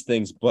wins these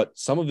things, but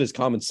some of his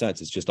common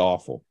sense is just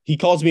awful. He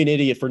calls me an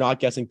idiot for not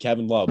guessing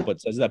Kevin Love, but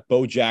says that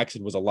Bo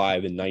Jackson was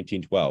alive in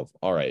 1912.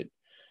 All right.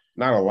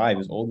 Not alive. He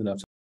was old enough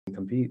to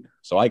compete.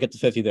 So I get the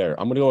 50 there.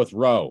 I'm going to go with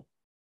Rowe.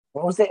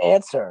 What was the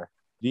answer?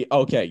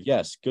 Okay.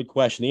 Yes. Good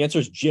question. The answer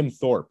is Jim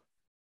Thorpe.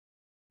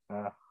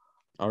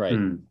 All right.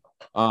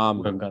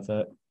 Got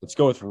that. Let's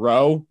go with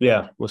Rowe.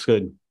 Yeah. What's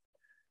good?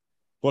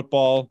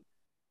 Football.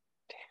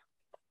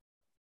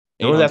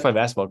 Don't ask my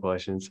basketball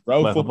questions.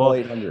 Rowe football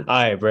 800. All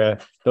right, bro.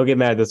 Don't get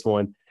mad at this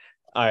one.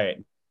 All right.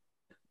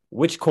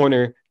 Which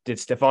corner did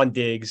Stephon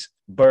Diggs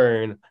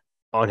burn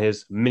on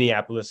his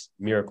Minneapolis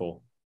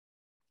Miracle?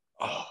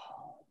 Oh,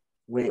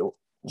 wait,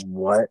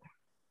 what?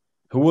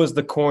 Who was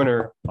the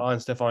corner on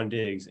Stephon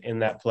Diggs in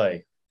that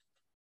play?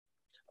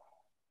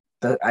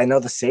 I know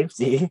the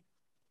safety.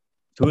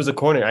 Who was the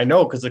corner? I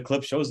know because the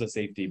clip shows the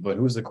safety, but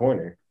who's the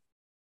corner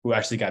who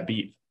actually got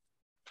beat?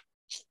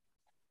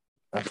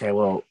 Okay,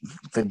 well,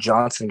 the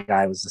Johnson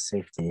guy was the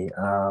safety.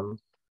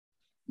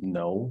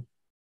 No.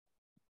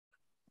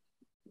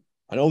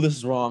 I know this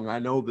is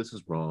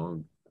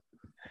wrong.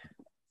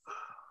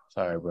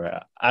 Sorry, bro.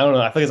 I don't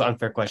know. I think it's an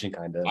unfair question,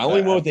 kind of. I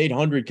only went with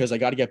 800 because I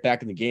got to get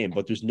back in the game,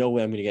 but there's no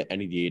way I'm going to get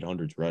any of the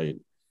 800s right.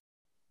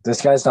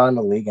 This guy's not in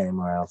the league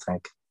anymore, I don't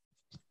think.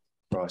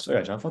 Bro, I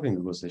swear, John fucking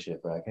Googles this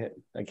shit, bro.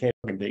 I can't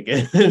fucking dig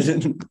it.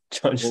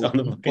 John just on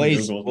the fucking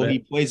Google. Well,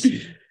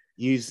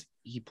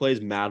 he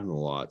plays Madden a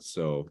lot,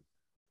 so.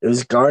 It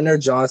was Gardner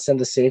Johnson.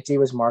 The safety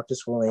was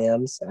Marcus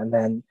Williams, and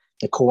then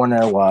the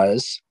corner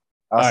was.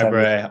 All right,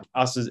 bro.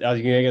 Austin, are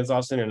you gonna get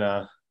Austin or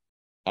not?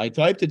 I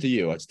typed it to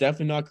you. It's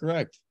definitely not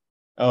correct.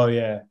 Oh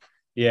yeah.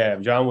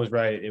 John was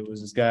right. It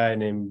was this guy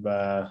named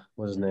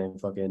what's his name?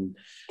 Fucking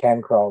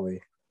Ken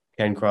Crawley.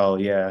 Ken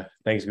Crawley. Yeah.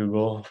 Thanks,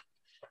 Google.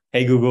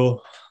 Hey,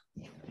 Google.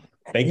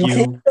 Thank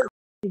you.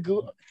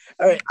 Google.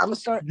 All right, I'm gonna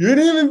start. You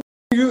didn't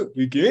even.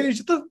 You get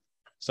it.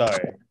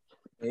 Sorry.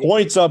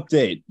 Points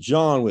update.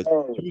 John with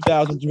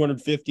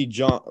 2,250.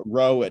 John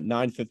Rowe at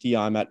 950.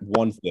 I'm at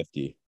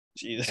 150.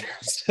 Jesus.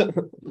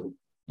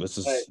 This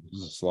is a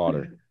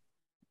slaughter.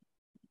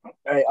 All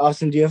right,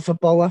 Austin, do you have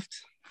football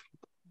left?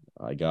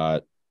 I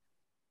got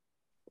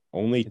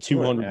only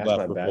 200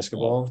 left for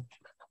basketball.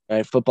 All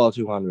right, football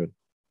 200.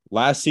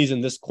 Last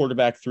season, this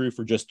quarterback threw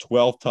for just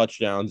 12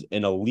 touchdowns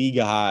and a league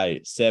high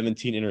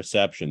 17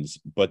 interceptions,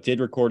 but did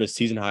record a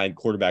season high in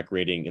quarterback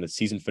rating in the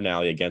season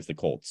finale against the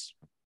Colts.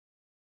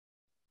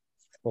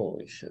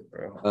 Holy shit,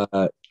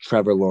 bro.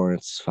 Trevor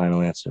Lawrence,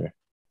 final answer.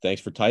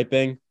 Thanks for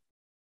typing.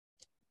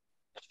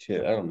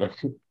 Shit, I don't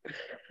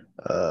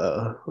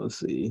know. Let's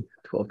see.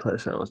 12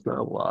 touchdowns, not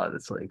a lot.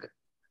 It's like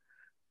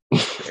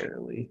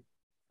barely.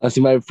 Let's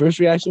see, my first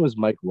reaction was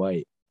Mike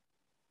White.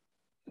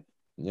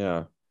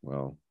 Yeah,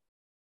 well,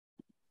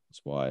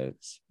 that's why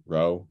it's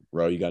Rowe.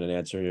 Rowe, you got an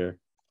answer here?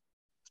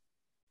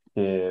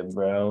 Yeah,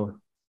 bro.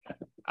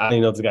 I don't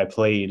even know if the guy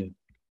played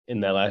in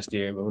that last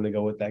year, but I'm going to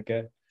go with that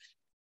guy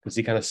because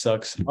he kind of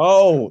sucks.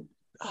 Oh,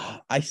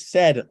 I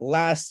said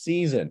last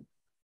season.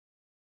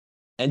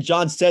 And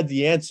John said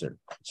the answer.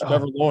 It's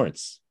Trevor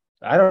Lawrence.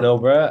 I don't know,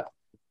 bro.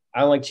 I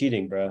don't like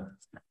cheating, bro.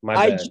 My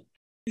bad.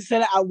 I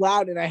said it out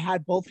loud, and I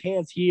had both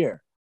hands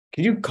here.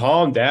 Can you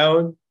calm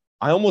down?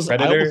 I almost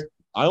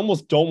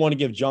don't want to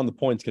give John the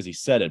points because he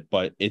said it,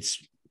 but it's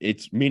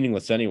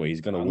meaningless anyway.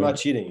 He's going to win. I'm not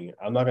cheating.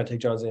 I'm not going to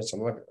take John's answer.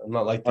 I'm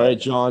not like that. All right,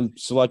 John,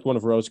 select one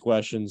of Rose's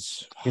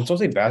questions. Can you still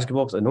say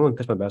basketball? Because no one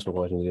pitched my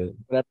basketball questions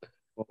yet.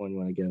 What one you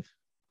want to give?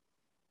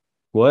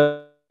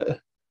 What?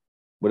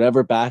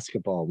 Whatever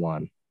basketball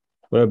one.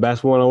 Whatever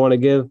basketball one I want to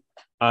give?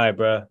 All right,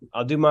 bro.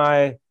 I'll do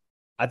my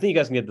 – I think you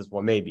guys can get this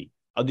one, maybe.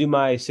 I'll do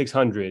my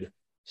 600.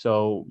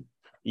 So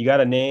you got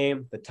to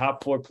name the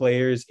top 4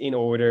 players in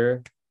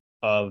order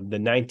of the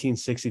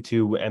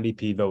 1962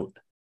 MVP vote,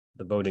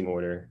 the voting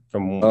order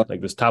from like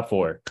this top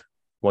 4.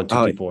 1, 2,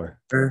 3, 4.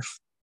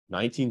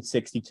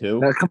 1962.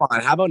 No, come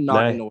on. How about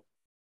not in order?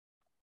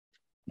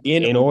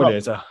 In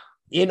order.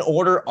 In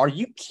order? Are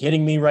you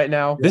kidding me right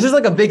now? This is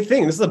like a big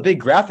thing. This is a big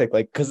graphic,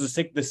 like because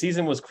the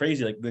season was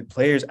crazy. Like the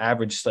players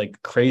averaged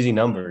like crazy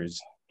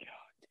numbers.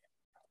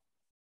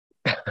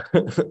 All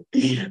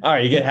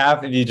right, you get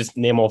half if you just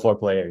name all 4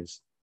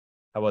 players.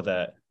 How about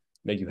that?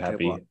 Make you happy.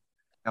 Okay, well,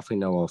 definitely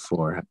know all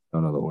 4. I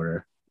don't know the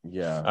order.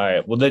 Yeah. All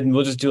right. Well, then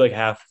we'll just do like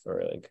half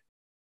or like.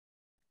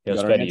 Yo,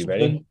 Spetty, you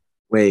ready?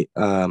 Wait.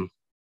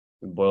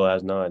 Boyle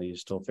has not.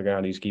 He's still figuring out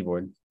how to use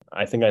keyboard.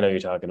 I think I know what you're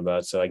talking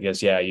about. So I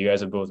guess you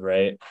guys are both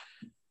right.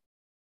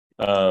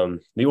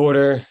 The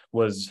order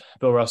was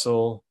Bill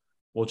Russell,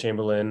 Will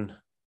Chamberlain,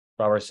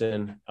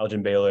 Robertson,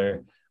 Elgin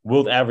Baylor.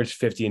 Wilt averaged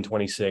 50 and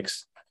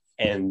 26,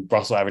 and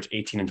Russell averaged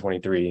 18 and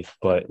 23,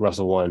 but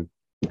Russell won.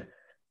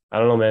 I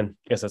don't know, man.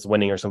 I guess that's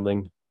winning or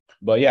something.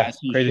 But yeah,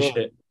 crazy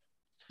shit.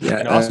 Yeah,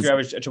 and Oscar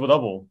averaged a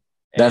triple-double.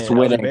 That's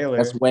winning.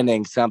 That's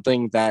winning.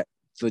 Something that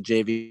the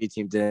JV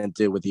team didn't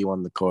do with you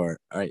on the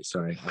court. All right,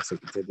 sorry. I'll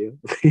continue.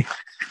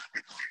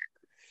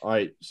 All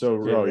right, so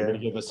you're gonna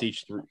give us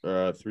each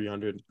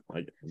 300.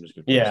 I'm just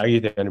gonna I'll give you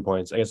 300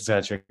 points. I guess it's kind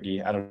of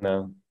tricky. I don't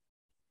know.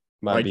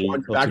 Might be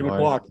back in the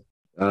clock.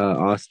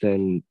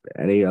 Austin,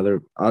 any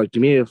other?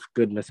 Give me a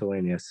good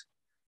miscellaneous.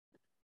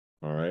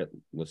 All right,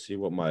 let's see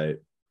what my.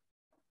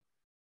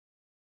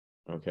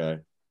 Okay.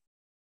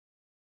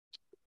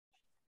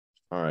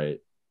 All right.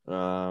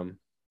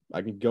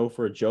 I can go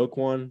for a joke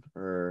one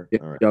or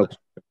all right, joke.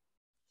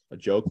 A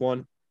joke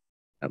one.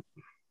 Yep.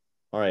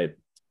 All right.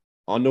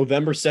 On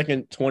November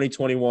 2nd,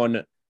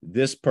 2021,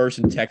 this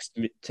person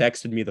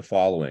texted me the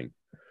following.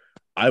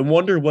 I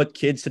wonder what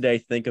kids today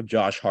think of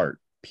Josh Hart.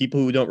 People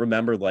who don't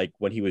remember like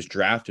when he was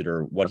drafted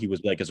or what he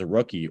was like as a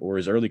rookie or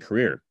his early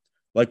career.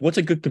 Like, what's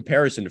a good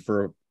comparison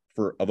for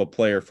of a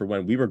player for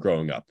when we were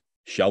growing up?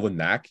 Shelvin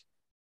Mack?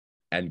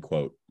 End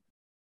quote.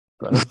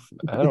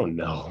 I don't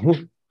know.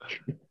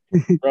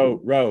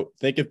 Bro,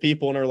 think of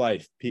people in our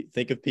life.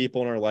 Think of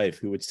people in our life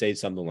who would say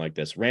something like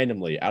this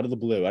randomly, out of the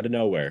blue, out of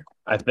nowhere.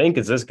 I think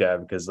it's this guy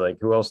because, like,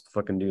 who else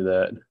fucking do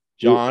that?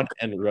 John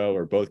and Ro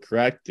are both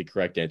correct. The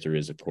correct answer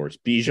is, of course,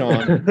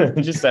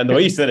 Bijan. Just the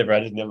way you said it,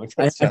 bro. Just never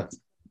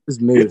It's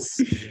Moose.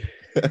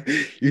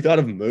 You thought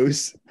of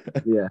Moose?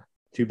 Yeah.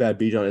 Too bad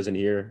Bijan isn't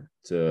here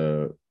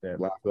to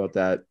laugh about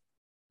that.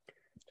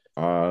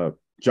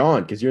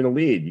 John, because you're in the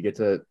lead, you get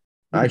to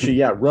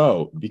actually,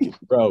 Ro,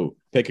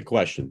 pick a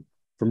question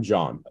from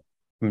John.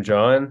 From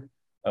John,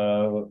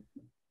 what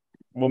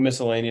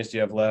miscellaneous do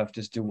you have left?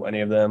 Just do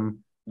any of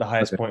them. The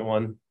highest point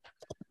one,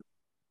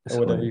 or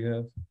whatever you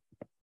have.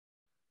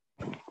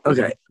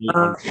 Okay.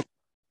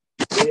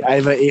 I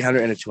have an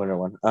 800 and a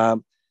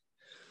 201.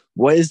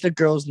 What is the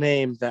girl's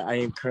name that I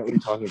am currently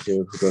talking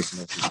to who goes to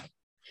my team?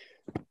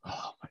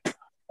 Oh my god.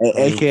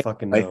 AKA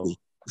fucking know.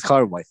 It's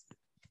called wife.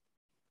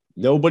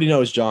 Nobody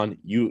knows, John.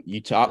 You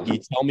tell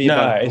me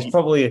about it's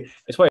probably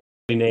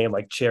a name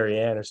like Cherry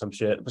Ann or some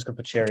shit. I'm just gonna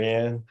put Cherry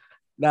Ann.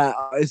 Nah,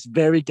 it's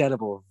very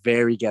gettable.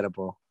 Very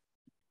gettable.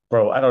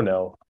 Bro, I don't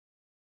know.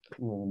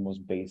 One of the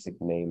most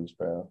basic names,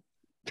 bro.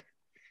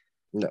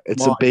 No,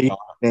 it's a basic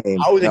name.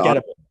 How is it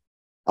gettable?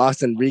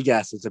 Austin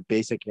Regas is a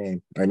basic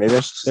name. All right, maybe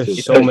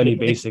there's so many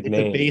basic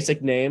names. It's a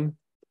basic name.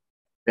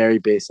 Very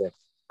basic.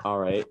 All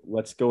right,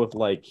 let's go with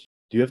like.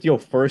 Do you have to go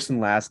first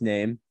and last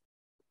name?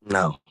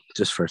 No,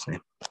 just first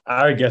name.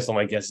 I already guessed all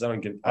my guesses. I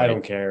don't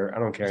care. I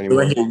don't care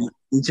anymore.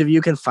 Each of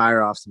you can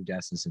fire off some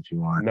guesses if you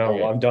want. No,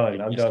 okay. I'm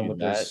done. I'm done with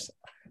this.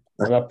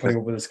 I'm not putting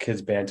up with this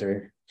kid's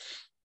banter.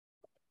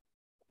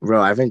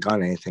 Bro, I haven't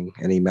gotten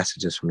any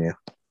messages from you.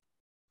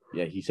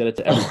 Yeah, he said it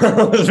to everyone.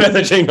 I was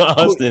messaging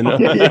Austin.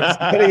 He's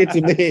sending it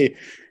to me.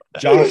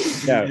 John,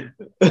 yeah.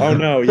 Oh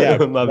no, yeah.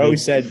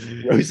 Rose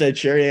said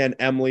Cherry Ann,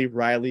 Emily,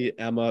 Riley,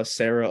 Emma,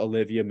 Sarah,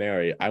 Olivia,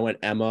 Mary. I went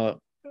Emma,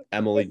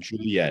 Emily,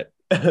 Juliet.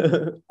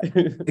 I'm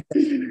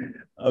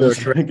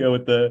just gonna go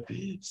with the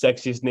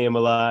sexiest name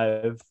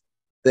alive.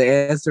 The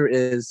answer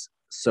is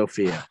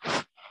Sophia.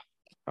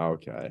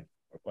 Okay.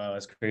 Wow,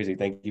 that's crazy.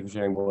 Thank you for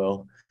sharing,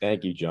 Will.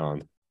 Thank you,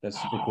 John. That's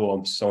super cool.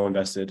 I'm so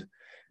invested.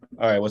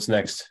 All right, what's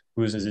next?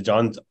 Is it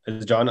John?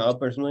 Is John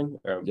up or something?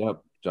 Or...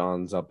 Yep,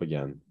 John's up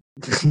again.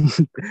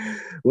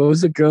 What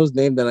was the girl's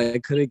name that I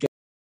couldn't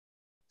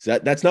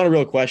get? That's not a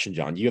real question,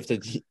 John. You have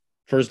to.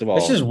 First of all,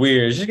 it's just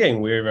weird. It's just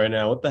getting weird right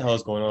now. What the hell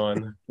is going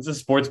on? It's a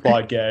sports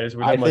podcast.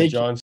 We're talking about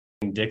John's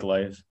dick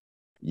life.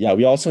 Yeah,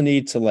 we also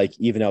need to like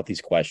even out these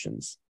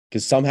questions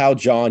because somehow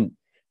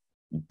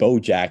Bo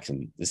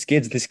Jackson, this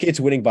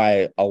kid's winning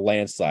by a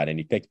landslide, and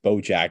he picked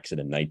Bo Jackson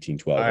in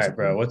 1912. All right,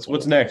 bro.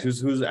 What's next?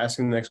 Who's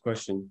asking the next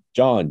question?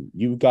 John,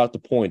 you got the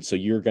point, so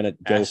you're gonna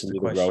go from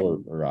either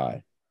Row or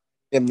I.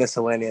 A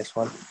miscellaneous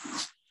one.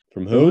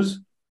 From whose?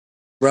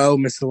 Row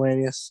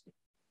miscellaneous.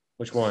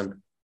 Which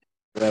one?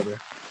 Whatever.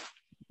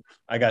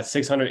 I got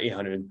 600,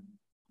 800.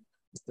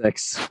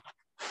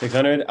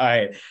 600? All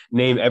right.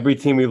 Name every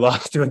team we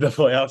lost to in the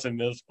playoffs in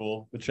middle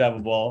school with travel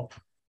ball.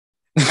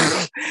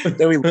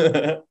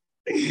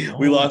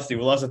 We lost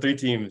to 3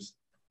 teams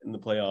in the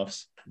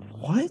playoffs.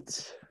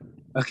 What?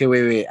 Okay,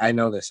 wait. I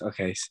know this.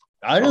 Okay.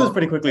 I knew this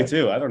pretty quickly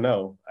too. I don't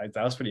know.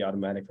 That was pretty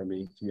automatic for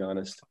me, to be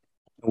honest.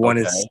 One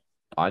is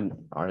all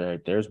right.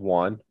 There's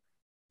one.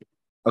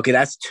 Okay,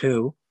 that's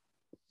 2.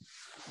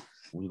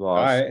 We lost.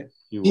 All right.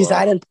 He's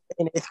not in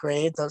 8th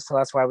grade, so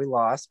that's why we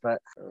lost.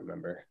 But I don't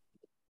remember.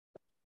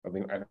 I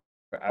think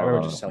I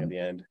remember just telling at the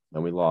end.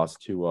 Then we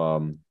lost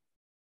to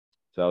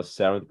so that was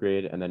 7th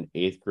grade, and then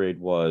 8th grade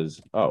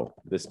was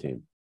this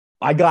team.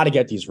 I gotta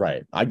get these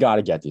right.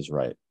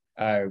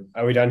 Are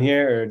we done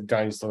here, or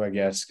Don, you still got to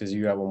guess because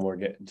you got one more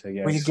to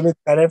guess? Will you give me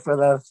credit for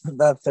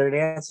the third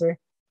answer?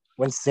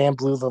 When Sam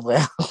blew the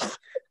layup.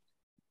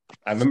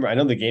 I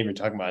know the game you're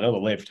talking about. I know the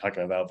layup you're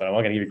talking about, but I'm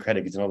not gonna give you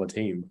credit because you know the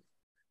team.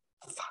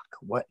 Fuck,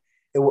 what?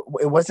 It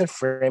wasn't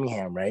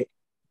Framingham, right?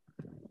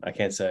 I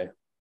can't say.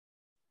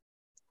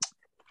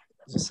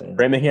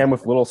 Framingham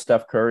with little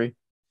Steph Curry.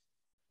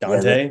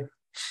 Dante.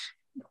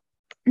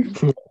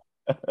 All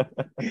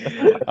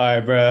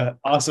right, bro.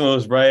 Austin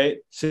was right.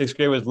 6th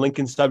grade was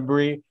Lincoln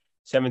Sudbury.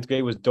 7th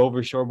grade was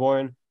Dover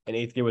Sherborne, and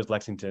 8th grade was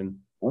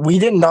Lexington. We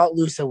did not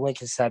lose to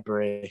Lincoln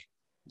Sudbury.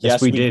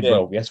 Yes, we did,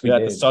 bro. Yes, we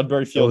did. The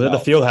Sudbury Field. It was at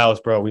the field house,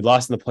 bro. We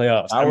lost in the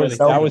playoffs.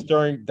 That was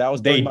during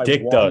they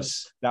dicked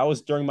us. That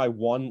was during my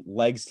one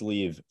leg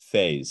sleeve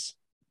phase.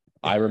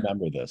 I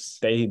remember this.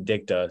 They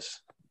dicked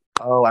us.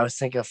 Oh, I was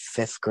thinking of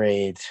 5th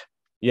grade.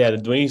 Yeah,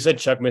 when you said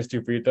Chuck missed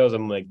 2 free throws,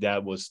 I'm like,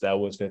 that was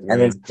 5th grade. And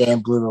then Dan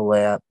blew the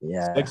layup.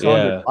 Yeah.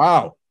 600.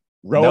 Wow.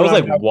 That was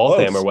like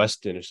Waltham or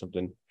Weston or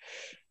something.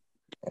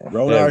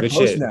 Rowan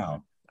close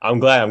now. I'm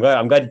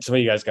glad some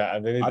of you guys got.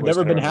 I've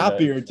never been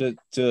happier to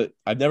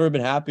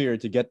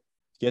get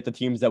the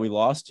teams that we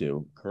lost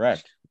to.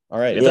 Correct. All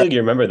right. I think you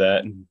remember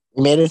that.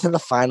 We made it to the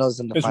finals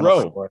in the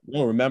final four.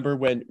 No, remember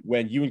when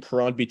you and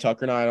Karan beat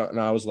Tucker and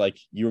I was like,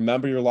 you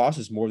remember your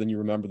losses more than you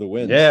remember the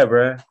wins. Yeah,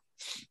 bro.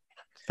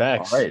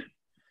 Facts. All right.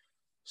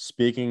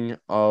 Speaking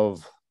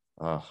of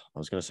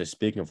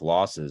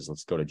losses,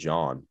 let's go to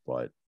John.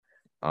 But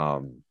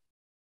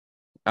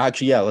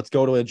actually, yeah, let's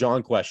go to a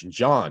John question.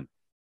 John,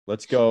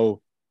 let's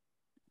go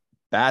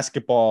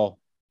basketball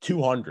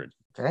 200.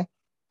 Okay.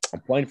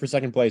 I'm playing for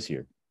second place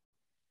here.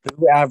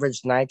 Who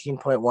averaged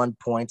 19.1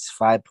 points,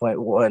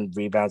 5.1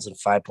 rebounds, and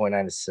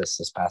 5.9 assists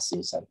this past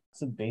season?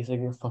 It's a basic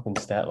fucking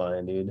stat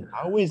line, dude.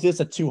 How is this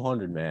a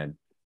 200, man?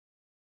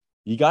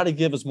 You got to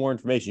give us more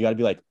information. You got to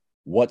be like,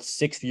 what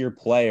 6th-year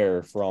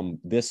player from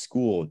this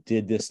school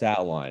did this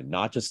stat line,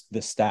 not just the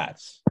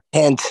stats.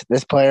 And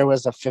this player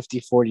was a 50,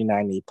 40,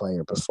 90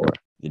 player before.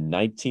 The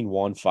 19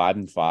 won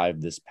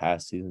 5-5 this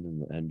past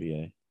season in the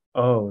NBA.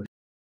 Oh,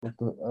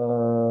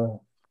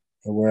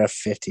 we're a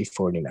 50,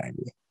 40,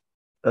 90.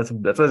 That's a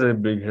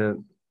big hit.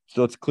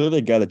 So it's clearly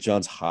a guy that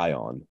John's high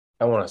on.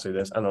 I want to say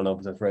this. I don't know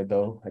if that's right,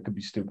 though. I could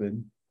be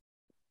stupid.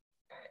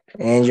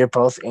 And you're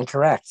both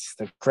incorrect.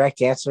 The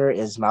correct answer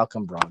is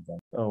Malcolm Brogdon.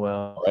 Oh,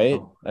 well. Right?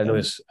 Oh, I know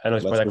he's part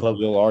of that club.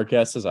 Our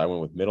guesses. I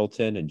went with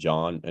Middleton, and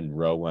John and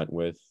Roe went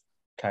with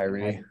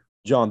Kyrie.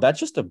 John,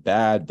 that's you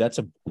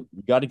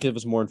got to give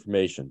us more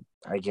information.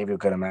 I gave you a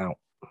good amount.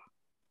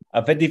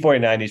 A 50, 40,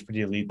 90 is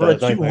pretty elite. For a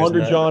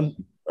 200, John,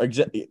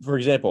 for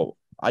example,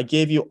 I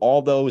gave you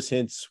all those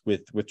hints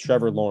with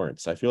Trevor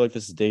Lawrence. I feel like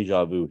this is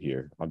deja vu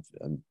here. I'm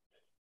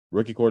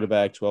rookie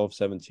quarterback, 12,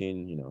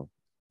 17,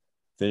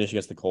 finish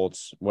against the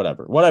Colts,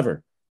 whatever.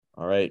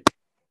 All right.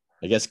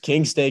 I guess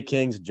Kings stay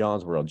Kings,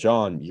 John's world.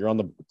 John, you're on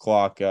the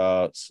clock.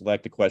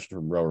 Select a question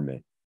from Roe or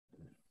me.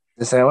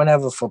 Does anyone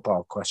have a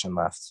football question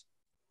left?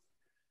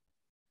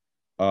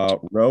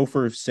 Roe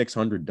for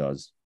 600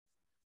 does.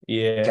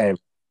 Yeah. Okay.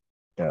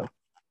 Go.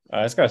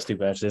 That's kind of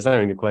stupid, actually. It's not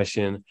even a good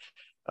question.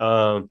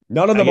 None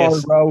of them are,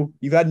 Roe.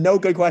 You've had no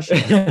good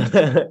questions.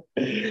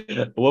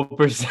 What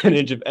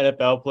percentage of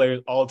NFL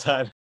players all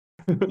time?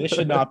 This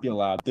should not be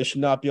allowed. I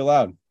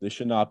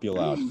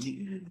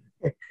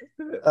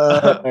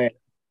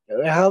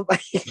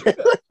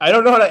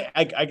don't know.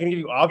 I can give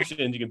you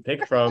options you can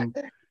pick from.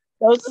 That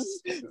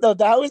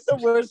was the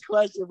worst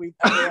question we've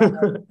ever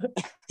had.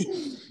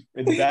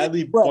 It's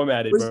badly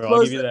formatted, bro.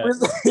 I'll give you that.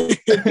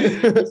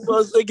 We're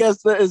supposed to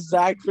guess the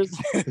exact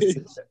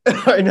percentage.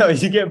 I know.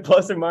 You get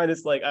plus or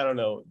minus,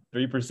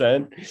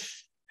 3%,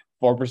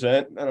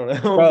 4%. I don't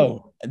know.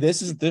 Bro,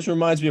 this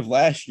reminds me of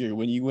last year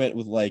when you went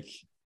with,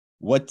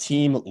 what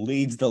team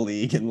leads the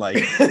league in,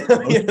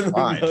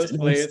 those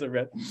players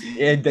are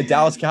and the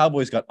Dallas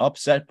Cowboys got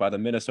upset by the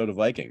Minnesota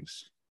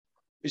Vikings.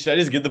 Should I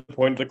just give the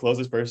point to the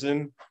closest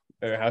person?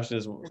 Or how should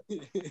this work?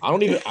 I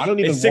don't even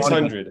It's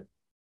 600.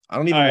 I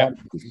don't even want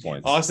these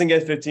points. Austin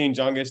gets 15,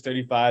 John gets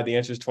 35. The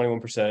answer is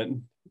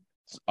 21%.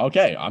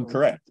 Okay, I'm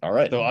correct. All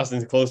right. So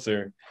Austin's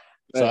closer.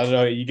 So I don't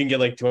know. You can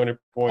get 200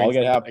 points. I'll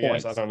get half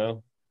points. I don't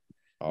know.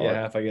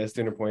 Half, I guess.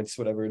 200 points,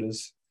 whatever it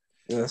is.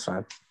 Yeah, that's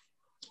fine.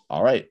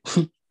 All right.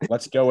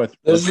 Let's go with.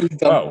 Wait,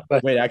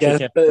 actually, I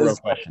can't put a real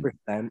question.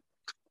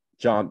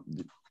 John.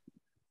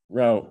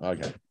 Roe.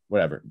 Okay,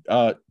 whatever.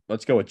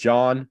 Let's go with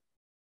John.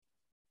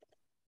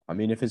 I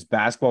mean, if his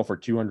basketball for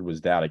 200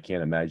 was that, I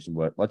can't imagine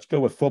what. Let's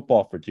go with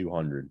football for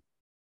 200.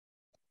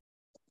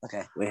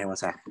 Okay, wait here,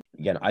 what's that?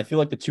 Again, I feel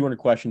like the 200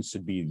 questions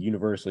should be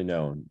universally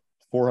known.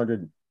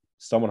 400,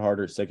 somewhat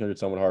harder. 600,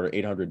 somewhat harder.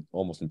 800,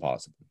 almost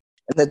impossible.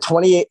 In the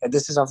 28,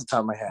 this is off the top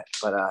of my head,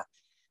 but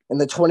in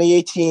the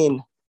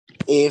 2018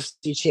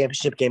 AFC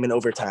Championship game in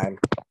overtime,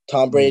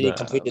 Tom Brady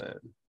completed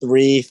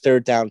 3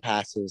 third-down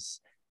passes.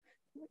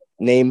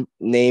 Name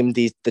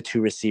the 2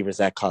 receivers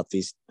that caught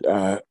these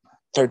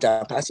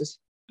third-down passes.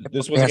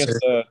 This was against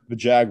the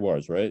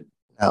Jaguars, right?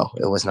 No,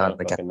 it was not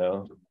against.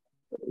 No.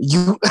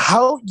 You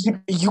got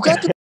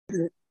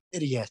the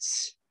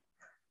idiots.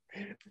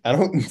 I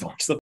don't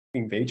watch the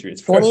fucking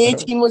Patriots.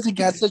 2018 was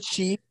against the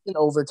Chiefs in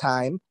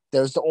overtime.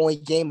 That was the only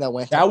game that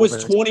went. That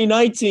was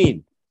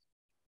 2019.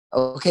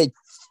 Okay,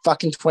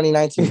 fucking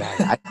 2019.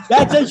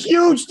 That's a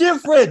huge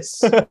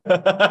difference. All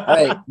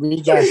right,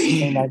 re-guess.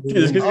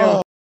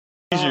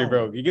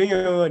 Bro, you're getting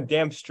a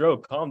damn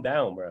stroke. Calm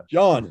down, bro.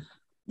 John,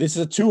 this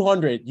is a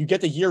 200. You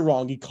get the year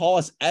wrong. You call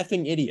us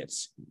effing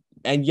idiots,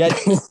 and yet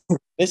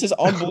this is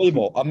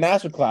unbelievable. A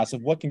masterclass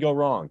of what can go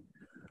wrong.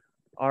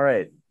 All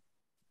right.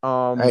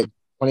 All right.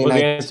 What's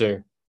the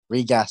answer?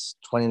 Re-guess.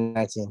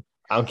 2019.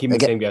 I'm keeping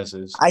the same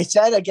guesses. I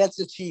said against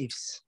the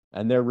Chiefs.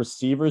 And their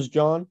receivers,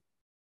 John?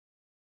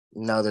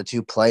 No, they're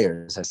two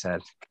players, I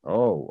said.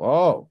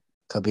 Oh.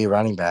 Could be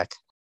running back.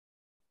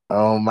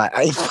 Oh, my.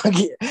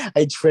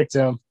 I tricked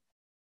him.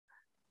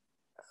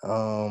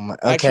 Okay.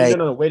 Actually,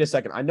 no, wait a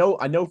second. I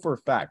know for a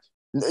fact.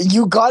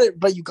 You got it,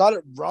 but you got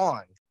it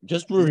wrong.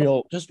 Just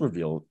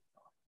reveal.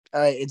 All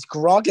right, it's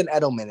Gronk and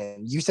Edelman,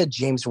 and you said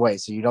James White,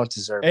 so you don't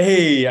deserve it.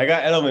 Hey, I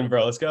got Edelman,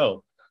 bro. Let's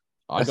go.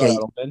 I got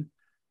Edelman.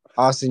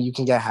 Austin, you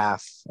can get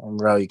half. And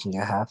Ro, you can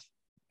get half.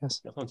 Yes.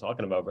 That's what I'm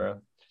talking about, bro.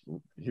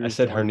 I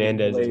said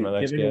Hernandez is my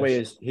next guess. Giving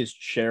away his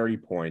charity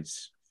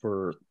points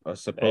for a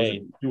supposed.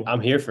 Hey,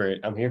 I'm here for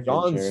it. I'm here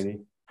for charity.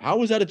 How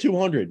was that a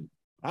 200?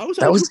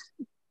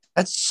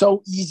 That's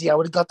so easy. I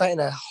would have got that in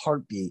a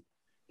heartbeat.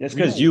 Just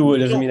because you would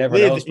doesn't mean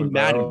everyone else would.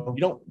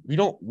 Madden.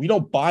 We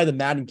don't buy the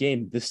Madden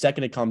game the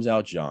second it comes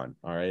out, John.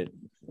 All right.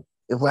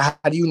 How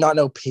do you not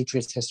know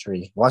Patriots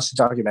history? Watch the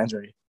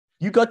documentary.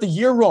 You got the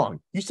year wrong.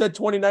 You said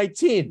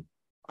 2019.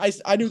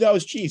 I knew that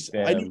was Chiefs.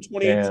 Damn, I knew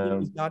 2018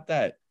 was not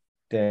that.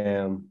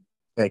 Damn.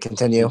 Okay,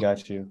 continue.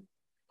 Got you.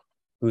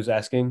 Who's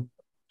asking?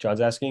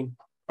 John's asking?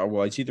 Oh,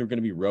 well, it's either going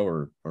to be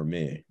Ro or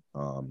me.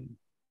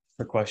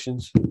 For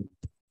questions.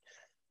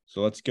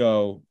 So let's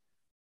go.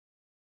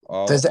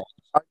 Are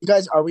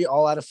we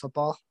all out of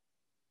football?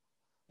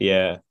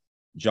 Yeah.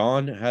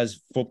 John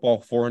has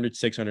football 400,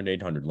 600,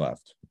 800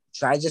 left.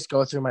 Should I just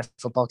go through my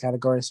football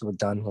category so we're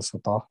done with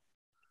football?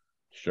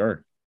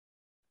 Sure.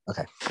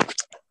 Okay.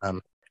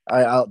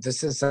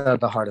 This is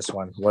the hardest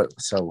one. What?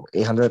 So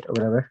 800 or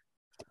whatever.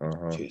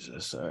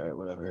 Jesus. All right.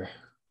 Whatever.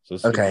 So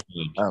okay.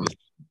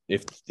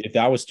 If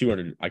that was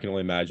 200, I can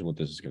only imagine what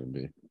this is going to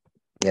be.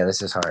 Yeah,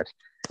 this is hard.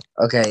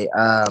 Okay.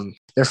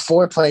 There are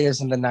 4 players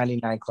in the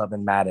 99 club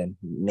in Madden.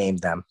 Name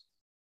them.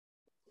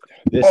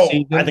 This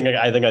season? I think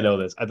I know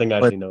this. I think I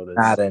actually know this.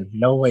 Madden.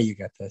 No way you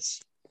get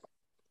this.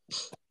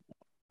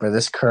 For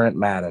this current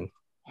Madden.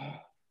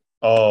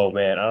 Oh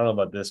man, I don't know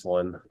about this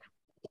one.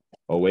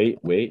 Oh wait.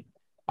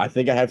 I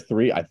think I have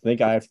 3.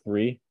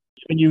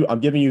 I'm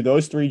giving you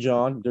those 3,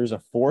 John. There's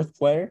a 4th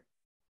player.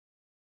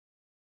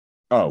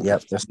 Oh,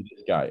 yep. This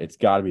guy. It's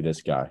got to be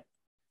this guy.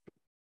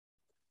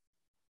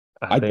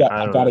 I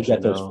got to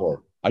get those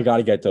 4. I got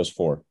to get those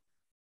 4.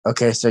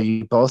 Okay, so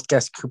you both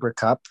guessed Cooper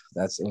Kupp.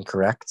 That's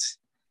incorrect.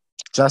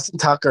 Justin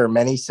Tucker,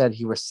 many said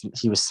he was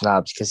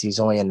snubbed because he's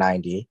only a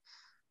 90.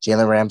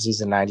 Jalen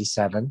Ramsey's a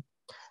 97.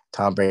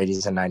 Tom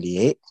Brady's a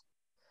 98.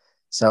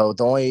 So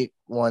the only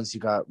ones you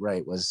got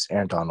right was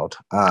Aaron Donald.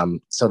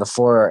 So the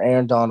 4 are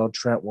Aaron Donald,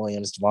 Trent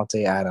Williams,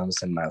 Devontae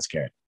Adams, and Myles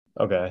Garrett.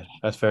 Okay,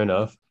 that's fair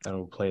enough. I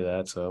don't play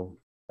that, so.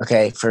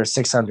 Okay, for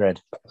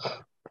 600.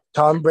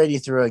 Tom Brady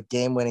threw a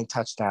game-winning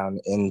touchdown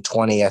in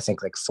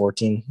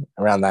 14,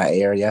 around that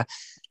area.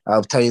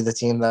 I'll tell you the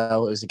team,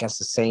 though. It was against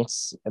the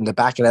Saints in the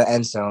back of the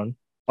end zone.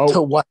 Oh.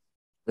 To what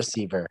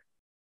receiver?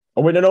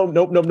 Oh, wait,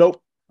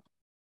 nope.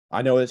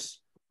 I know this.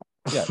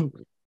 Yeah.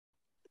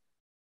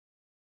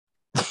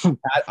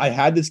 I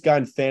had this guy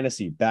in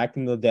fantasy back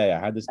in the day. I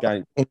had this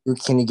guy.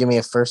 Can you give me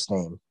a first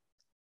name?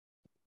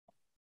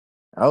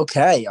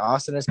 Okay,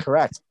 Austin is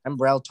correct.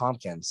 Embrell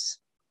Tompkins.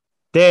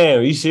 Damn,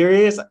 are you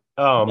serious?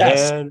 Oh,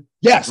 yes. Man.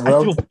 Yes, I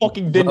feel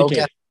fucking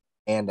vindicated.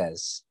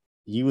 Hernandez.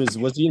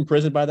 Was he in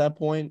prison by that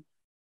point?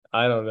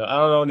 I don't know. I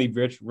don't know any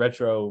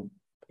retro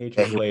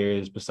Patriot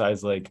players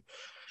besides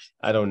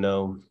I don't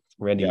know,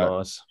 Randy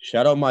Moss.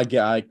 Shout out my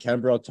guy,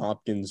 Embrell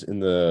Tompkins in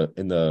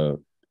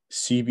the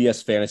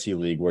CBS Fantasy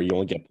League where you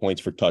only get points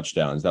for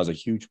touchdowns. That was a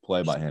huge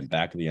play by him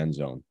back in the end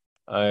zone.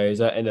 Is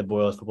that end of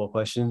Boyle's football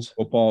questions?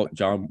 Football,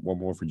 John. One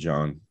more for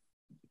John.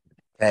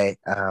 Okay.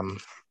 1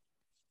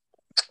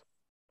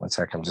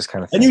 second. I'm just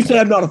kind of. And you said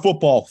I'm not a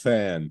football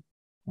fan.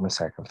 1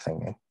 second. I'm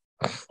thinking.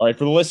 All right,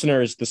 for the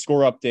listeners, the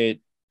score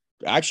update.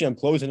 Actually, I'm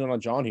closing in on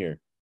John here.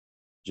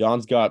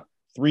 John's got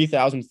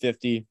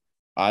 3,050.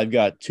 I've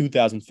got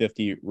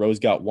 2,050. Rose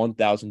got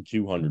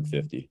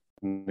 1,250.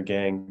 The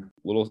gang.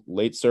 Little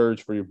late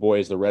surge for your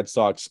boys. The Red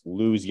Sox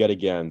lose yet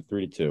again,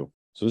 3-2.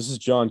 So this is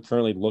John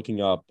currently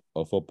looking up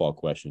a football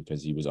question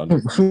because he was under.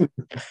 That's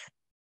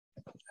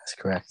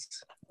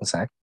correct. 1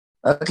 sec.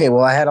 Okay,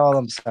 well, I had all of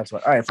them besides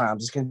one. All right, fine. I'm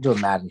just going to do a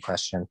Madden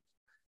question.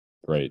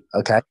 Great.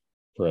 Okay.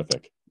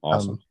 Terrific.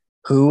 Awesome.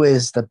 Who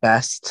is the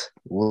best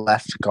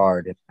left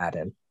guard in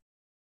Madden?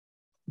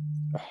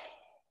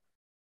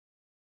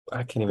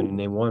 I can't even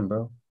name one,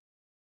 bro.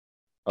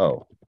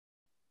 Oh,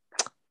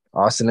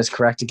 Austin is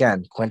correct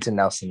again. Quentin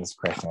Nelson is the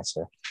correct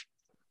answer.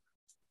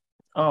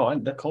 Oh,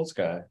 the Colts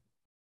guy.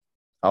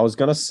 I was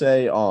gonna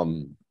say,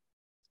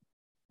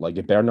 like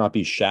it better not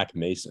be Shaq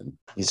Mason.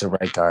 He's a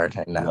right guard.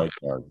 I know. Right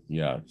guard.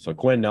 Yeah. So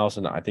Quentin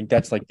Nelson, I think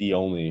that's like the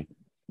only.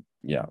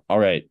 Yeah. All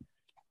right.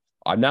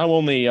 I'm now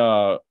only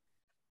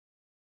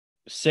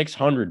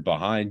 600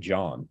 behind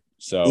John.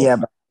 So Yeah,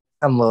 but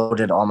I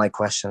unloaded all my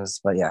questions.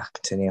 But yeah,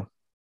 continue.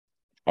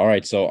 all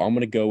right. So I'm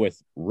gonna go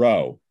with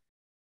Rowe.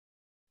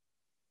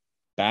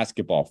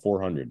 Basketball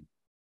 400.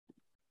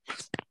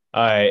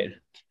 All right.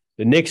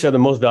 The Knicks are the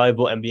most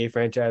valuable NBA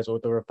franchise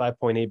worth over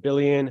 $5.8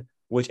 billion.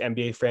 Which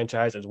NBA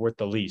franchise is worth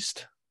the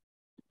least?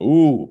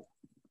 Ooh.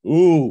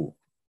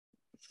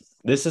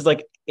 This is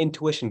like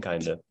intuition,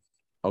 kind of.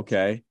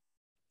 Okay.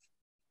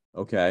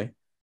 But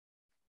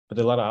there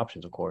are a lot of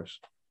options, of course.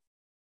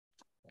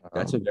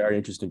 That's a very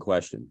interesting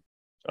question.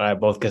 All right,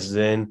 both guesses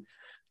in.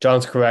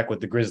 John's correct with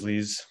the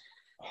Grizzlies.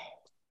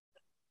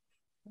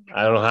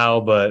 I don't know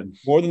how, but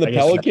More than the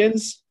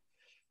Pelicans?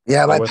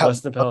 Yeah,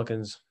 less than the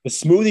Pelicans. The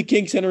Smoothie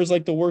King Center is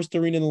like the worst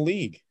arena in the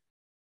league.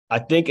 I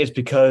think it's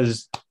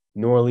because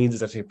New Orleans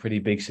is actually a pretty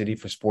big city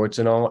for sports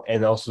and all,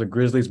 and also the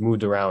Grizzlies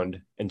moved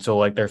around, and so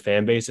like their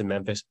fan base in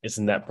Memphis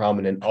isn't that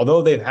prominent,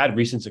 although they've had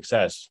recent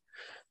success.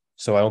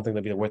 So I don't think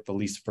they'll be worth the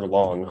least for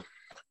long.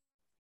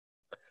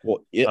 Well,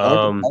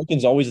 aren't the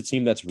Pelicans always a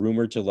team that's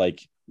rumored to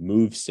like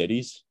move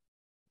cities?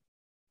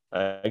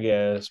 I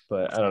guess,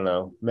 but I don't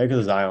know.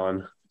 Maybe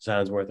Zion.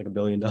 Zion's worth like $1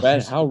 billion.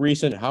 Ben, how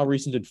recent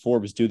did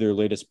Forbes do their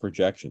latest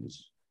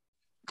projections?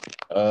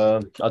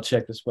 I'll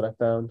check this. What I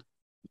found.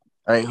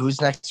 All right, who's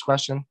next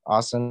question?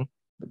 Austin,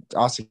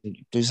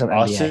 do some NBA.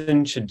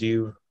 Austin should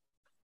do.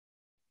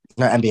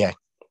 No, NBA.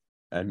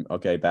 And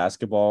okay,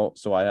 basketball.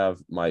 So I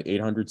have my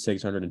 800,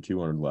 600, and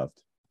 200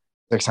 left.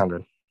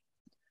 600.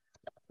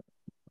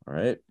 All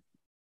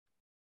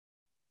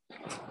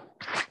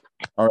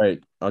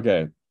right.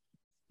 Okay.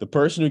 The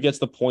person who gets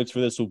the points for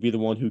this will be the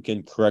one who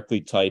can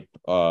correctly type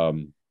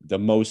the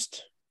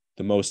most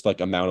like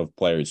amount of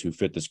players who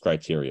fit this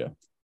criteria.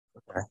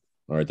 Okay.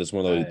 All right, this is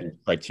one of those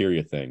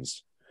criteria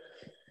things.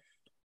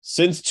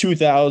 Since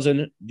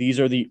 2000, these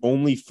are the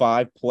only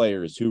 5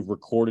 players who've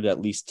recorded at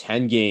least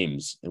 10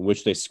 games in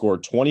which they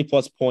scored 20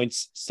 plus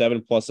points,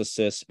 7 plus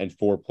assists, and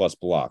 4 plus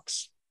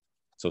blocks.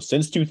 So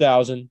since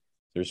 2000,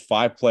 there's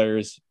 5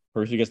 players.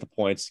 Person who gets the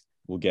points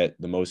will get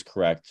the most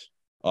correct,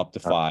 up to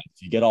 5.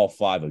 If you get all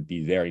 5, I'd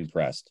be very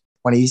impressed.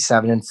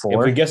 27 and 4. If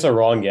we guess a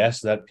wrong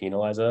guess, does that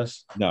penalize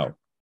us? No.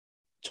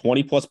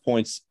 20 plus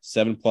points,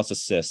 7 plus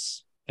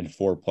assists, and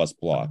 4 plus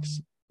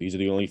blocks. These are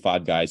the only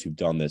 5 guys who've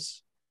done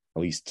this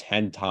at least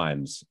 10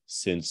 times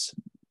since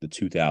the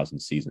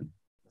 2000 season.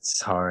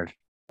 It's hard.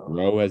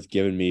 Rowe has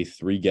given me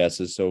 3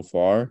 guesses so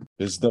far.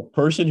 This is the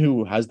person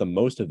who has the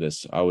most of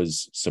this. I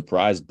was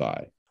surprised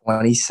by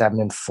 27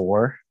 and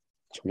 4.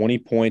 20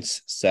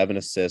 points, 7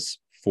 assists,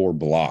 4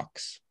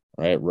 blocks.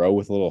 All right, Rowe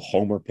with a little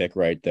homer pick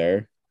right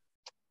there.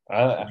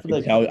 I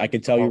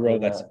can tell you, Rowe,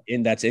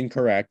 that's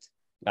incorrect.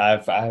 I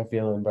have a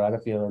feeling, bro. I have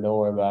a feeling. Don't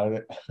worry about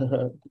it.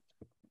 All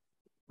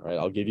right,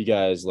 I'll give you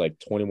guys like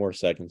 20 more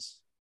seconds.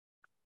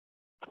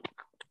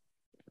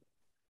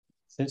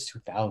 Since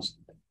 2000.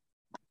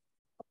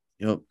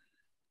 Yep. All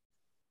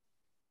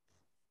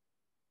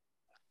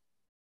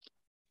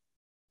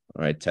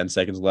right, 10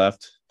 seconds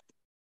left.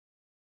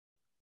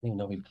 I didn't even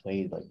know we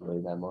played like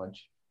really that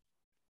much.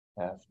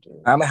 After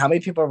How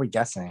many people are we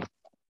guessing?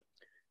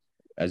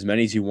 As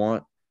many as you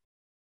want.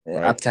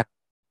 Right. Up to.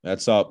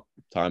 That's up.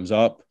 Time's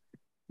up.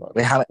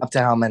 Wait, up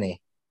to how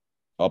many?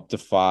 Up to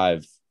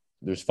 5.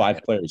 There's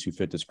 5 players who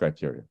fit this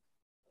criteria.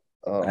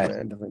 Oh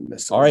man, definitely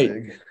missed. All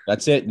right,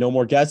 that's it. No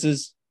more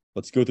guesses.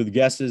 Let's go through the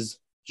guesses.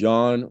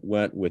 John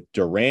went with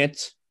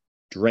Durant,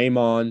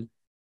 Draymond,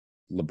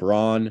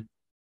 LeBron,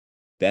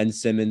 Ben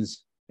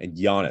Simmons, and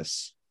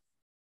Giannis.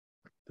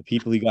 The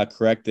people he got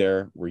correct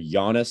there were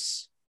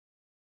Giannis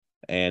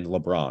and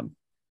LeBron.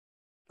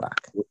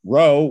 Fuck.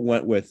 Rowe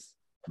went with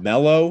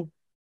Melo,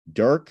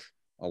 Dirk,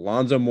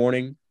 Alonzo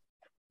Mourning,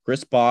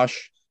 Chris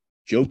Bosh,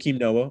 Joakim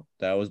Noah.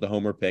 That was the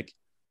homer pick.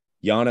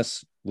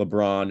 Giannis,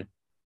 LeBron,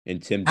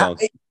 and Tim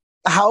Duncan.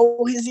 How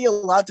is he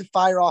allowed to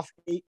fire off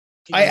 8?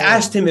 I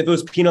asked him if it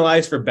was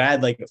penalized for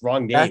bad, like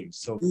wrong names.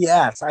 So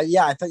yes, I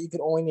thought you could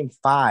only name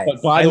 5.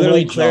 But by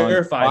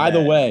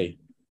the way,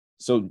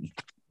 so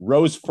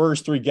Rowe's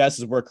first 3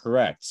 guesses were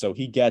correct, so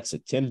he gets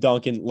it. Tim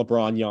Duncan,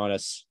 LeBron,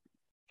 Giannis.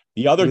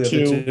 The other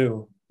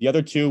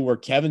two were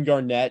Kevin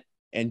Garnett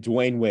and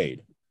Dwayne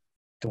Wade.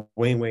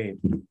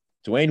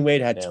 Dwayne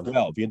Wade had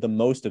 12. He had the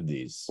most of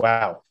these.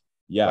 Wow.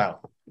 Yeah.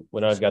 Wow.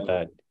 When I got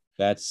that.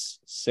 That's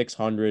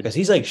 600. Because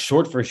he's like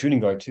short for a shooting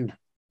guard too.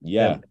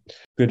 Yeah.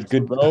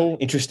 Good. Rowe,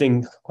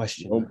 interesting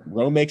question.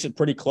 Rowe makes it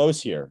pretty close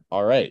here.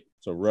 All right.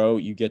 So Rowe,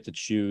 you get to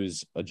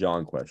choose a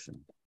John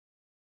question.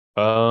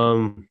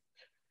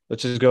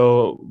 Let's just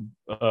go.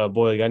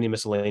 Boy, you got any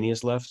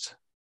miscellaneous left?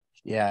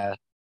 Yeah.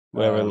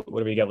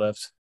 Whatever you got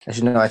left.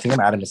 Actually, no, I think I'm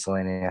out of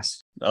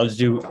miscellaneous. I'll just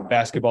do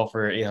basketball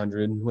for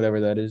 800,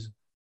 whatever that is.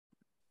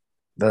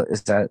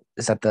 Is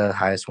that the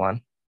highest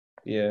one?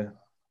 Yeah.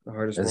 The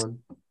hardest one.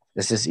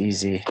 This is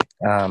easy.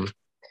 John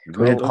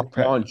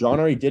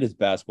already did his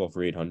basketball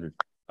for 800.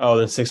 Oh,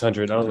 then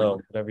 600. I don't know.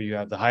 Whatever you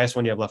have. The highest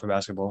one you have left for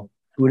basketball.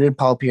 Who did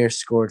Paul Pierce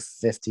scored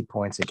 50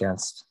 points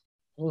against?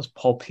 What was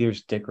Paul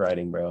Pierce dick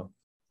riding, bro?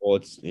 Well,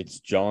 it's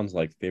John's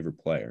like favorite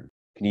player.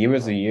 Can you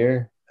give us a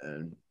year?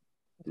 And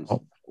this is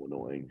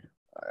annoying.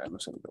 All right, I'm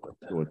just gonna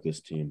go with this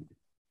team.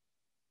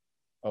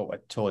 Oh, I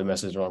totally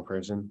messaged the wrong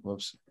person.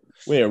 Whoops.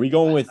 Wait, are we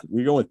going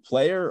with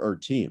player or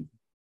team?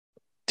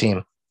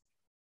 Team.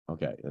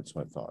 Okay, that's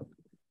what I thought.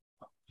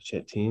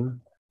 Shit,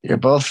 team. You're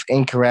both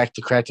incorrect.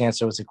 The correct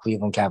answer was the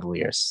Cleveland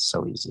Cavaliers.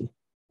 So easy.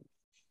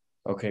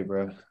 Okay,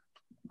 bro.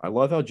 I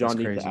love how John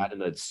needs to add in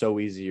that it's so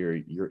easy.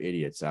 You're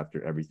idiots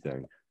after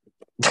everything.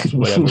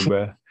 Whatever,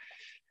 bro.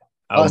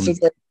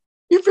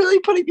 You're really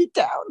putting me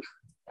down.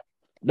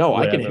 No,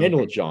 I can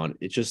handle it, John.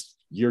 It's just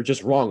you're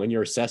just wrong in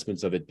your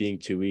assessments of it being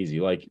too easy.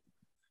 Like,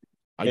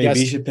 I guess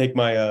you should pick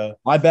my.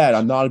 My bad.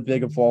 I'm not as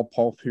big of a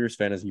Paul Pierce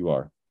fan as you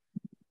are.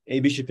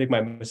 AB should pick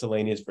my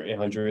miscellaneous for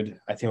 800.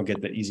 I think I'll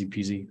get the easy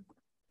peasy.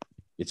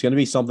 It's going to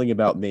be something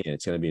about me, and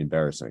it's going to be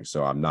embarrassing.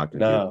 So I'm not going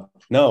to.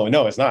 No,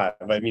 it's not.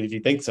 But I mean, if you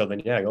think so,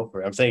 then yeah, go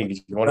for it. I'm saying if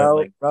you want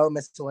to, bro,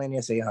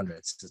 miscellaneous 800.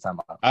 It's time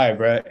out. All right,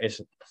 bro.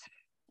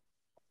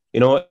 You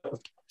know what?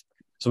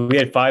 So we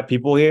had 5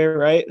 people here,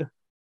 right?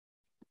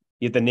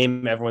 You have to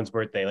name everyone's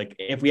birthday. Like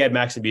if we had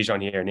Max and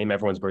Bijan here, name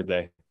everyone's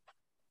birthday.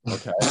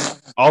 Okay.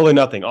 All or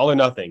nothing.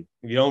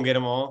 If you don't get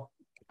them all,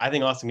 I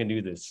think Austin can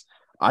do this.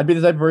 I'd be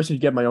the type of person to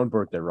get my own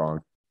birthday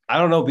wrong. I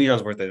don't know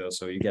Bijan's birthday though,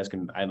 so you guys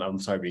can. I'm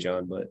sorry,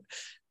 Bijan, but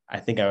I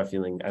think I have a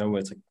feeling. I know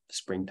it's like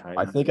springtime.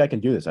 I think I can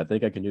do this.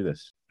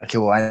 Okay,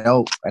 well, I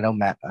know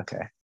Matt.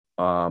 Okay.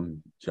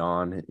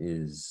 John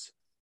is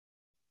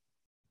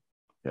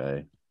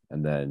okay,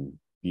 and then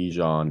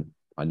Bijan,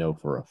 I know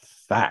for a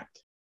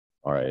fact.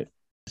 All right,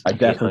 I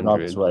definitely got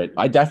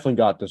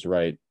this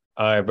right.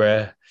 All right,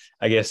 bro.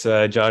 I guess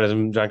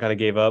John kind of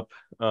gave up.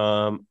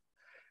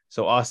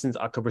 So Austin's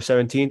October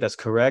 17th. That's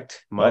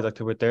correct. Mine's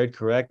October 3rd.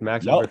 Correct.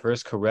 Max October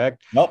 1st.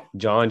 Correct. Nope.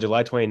 John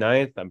July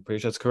 29th. I'm pretty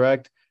sure that's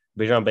correct.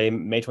 Bijan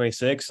May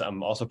 26th.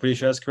 I'm also pretty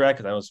sure that's correct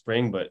because I know it's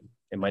spring, but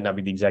it might not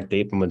be the exact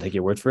date. I'm going to take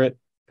your word for it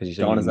because you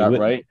said John, is that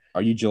right?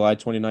 Are you July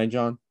 29,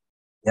 John?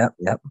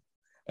 Yep.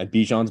 And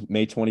Bijan's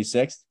May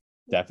 26th?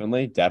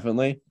 Definitely.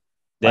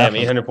 Damn,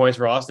 800 points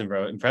for Austin,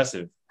 bro.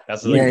 Impressive.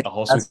 That's a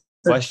whole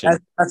question.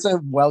 That's a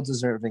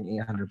well-deserving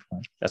 800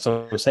 point. That's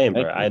what I'm saying,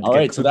 bro. All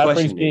right, so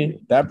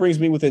that brings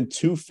me within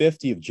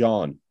 250 of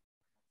John.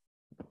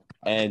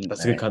 And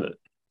that's a good kind of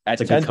at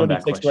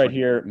 10:26 right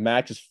here.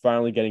 Max is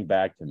finally getting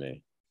back to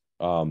me.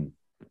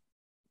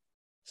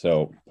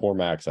 So poor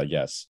Max, I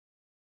guess.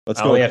 I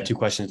only have 2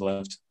 questions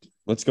left.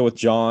 Let's go with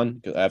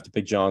John. I have to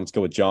pick John. Let's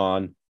go with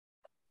John.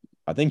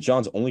 I think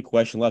John's only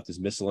question left is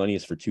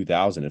miscellaneous for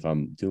 2,000. If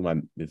I'm doing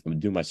my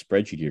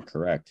spreadsheet here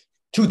correct.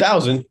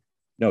 2,000.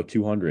 No,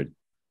 200.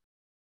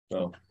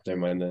 Oh, never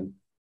mind then.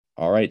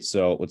 All right,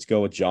 so let's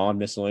go with John,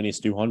 miscellaneous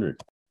 200.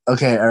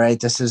 Okay, all right.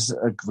 This is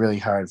really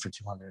hard for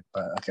 200,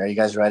 but okay. Are you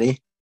guys ready?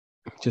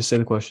 Just say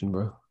the question,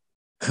 bro.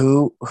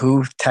 Who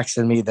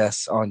texted me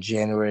this on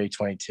January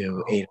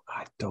 22?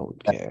 I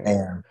don't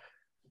care.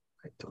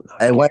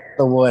 I went to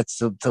the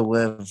woods to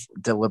live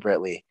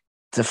deliberately,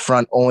 to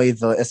front only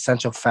the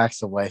essential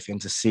facts of life and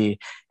to see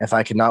if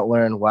I could not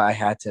learn what I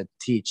had to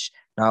teach,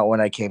 not when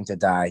I came to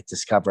die,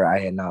 discover I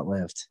had not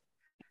lived.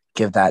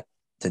 Give that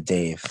to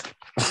Dave.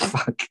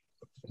 Fuck.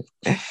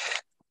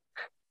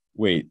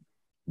 Wait,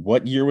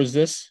 what year was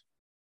this?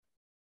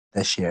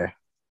 This year.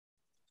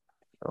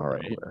 All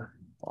right.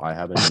 I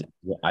have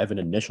an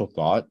initial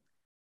thought.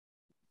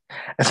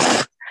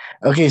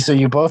 Okay, so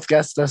you both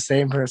guessed the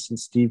same person,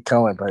 Steve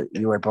Cohen, but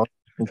you were both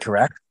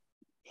incorrect.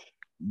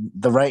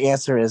 The right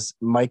answer is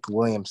Mike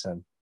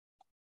Williamson.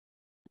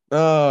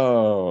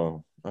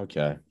 Oh,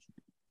 okay.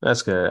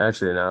 That's good.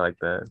 Actually, not like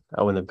that.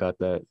 I wouldn't have got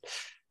that.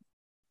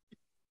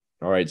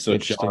 All right, so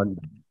John,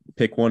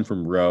 pick one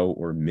from Roe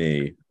or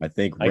me. I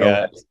think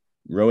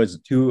Roe is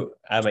 2.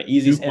 I have my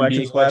easiest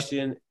NBA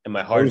question and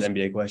my hardest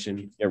NBA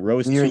question. Yeah, Roe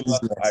is 2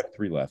 left. I have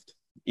 3 left.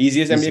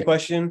 Easiest NBA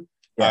question?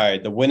 Yeah. All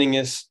right, the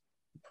winningest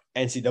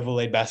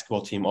NCAA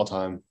basketball team all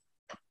time.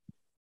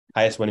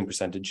 Highest winning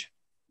percentage.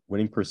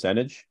 Winning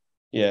percentage?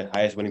 Yeah,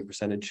 highest winning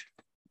percentage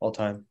all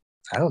time.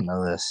 I don't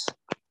know this.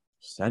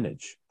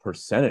 Percentage.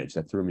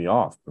 That threw me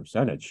off.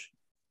 Percentage.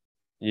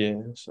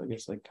 Yeah, so I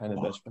guess like kind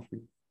of best for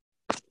you.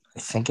 I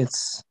think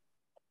it's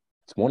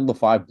one of the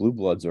 5 Blue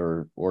Bloods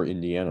or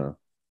Indiana.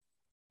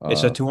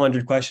 It's a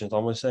 200 question. That's all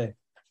I'm gonna say.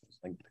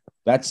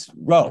 That's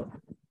Roe.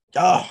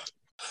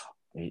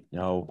 Wait,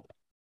 no.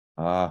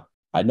 I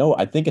know.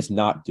 I think it's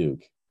not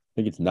Duke.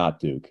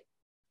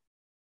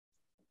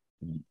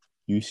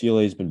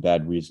 UCLA has been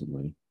bad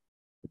recently.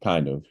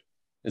 Kind of.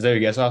 Is that your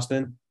guess,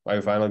 Austin? Or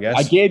your final guess?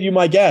 I gave you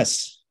my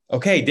guess.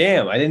 Okay,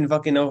 damn. I didn't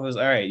fucking know if it was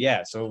all right.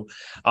 Yeah, so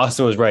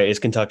Austin was right. It's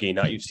Kentucky,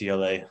 not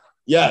UCLA.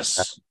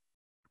 Yes.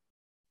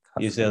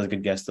 UCLA is a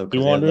good guess though.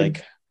 200.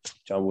 Like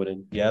John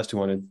Wooden. Yeah, it's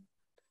 200.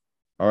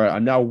 All right,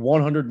 I'm now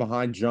 100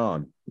 behind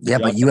John. Yeah,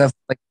 but you have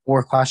like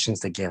 4 questions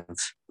to give.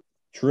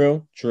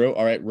 True.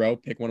 All right, Ro,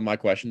 pick one of my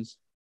questions.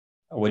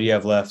 What do you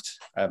have left?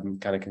 I'm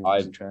kind of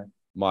confusing track.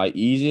 My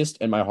easiest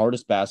and my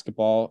hardest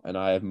basketball, and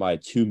I have my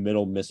 2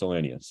 middle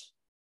miscellaneous.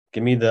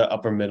 Give me the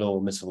upper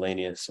middle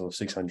miscellaneous, so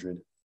 600.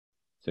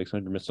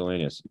 600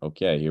 miscellaneous.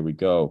 Okay, here we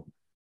go.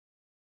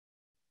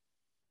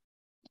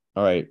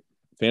 All right,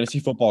 fantasy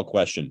football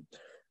question.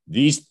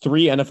 These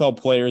 3 NFL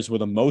players were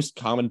the most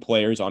common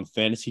players on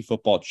fantasy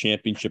football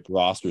championship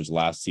rosters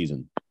last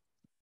season.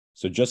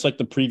 So just like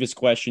the previous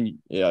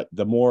question,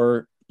 the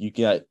more you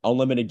get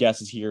unlimited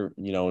guesses here,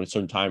 in a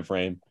certain time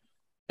frame,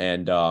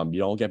 and you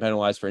don't get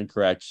penalized for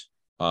incorrect.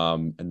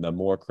 And the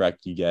more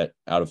correct you get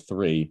out of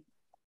 3,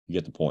 you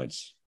get the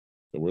points.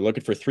 So we're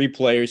looking for 3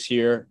 players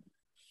here.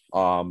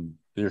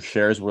 Their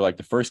shares were like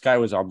the first guy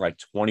was on like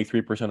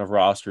 23% of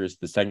rosters.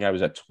 The second guy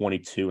was at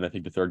 22, and I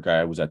think the third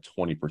guy was at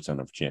 20%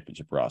 of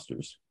championship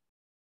rosters.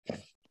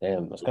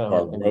 Damn, that's kind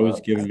of hard.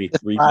 Rose giving me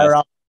 3.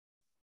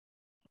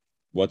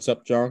 What's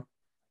up, John?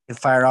 You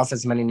fire off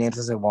as many names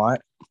as I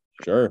want.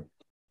 Sure.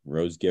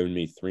 Rose giving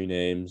me 3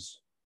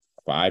 names,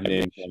 5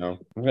 names. I'm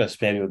gonna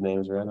spam you with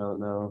names, right? I don't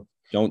know.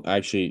 Don't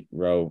actually,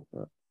 Ro.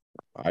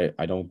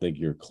 I don't think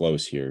you're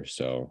close here,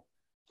 so.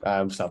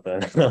 I'm stopping.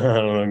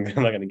 I'm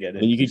not gonna get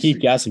it. You can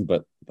keep guessing,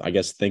 but I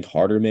guess think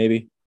harder,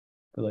 maybe.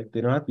 But they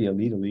don't have to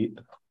be elite.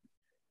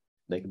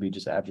 They could be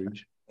just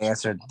average.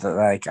 Answered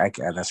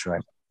that's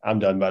right. I'm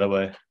done, by the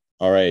way.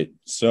 All right.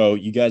 So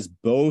you guys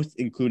both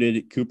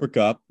included Cooper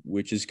Kupp,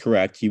 which is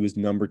correct. He was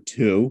number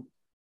 2.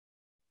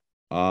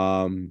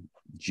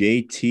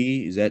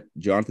 JT, is that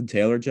Jonathan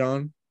Taylor,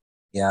 John?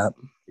 Yeah.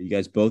 You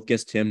guys both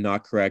guessed him,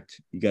 not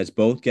correct. You guys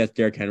both guessed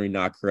Derrick Henry,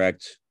 not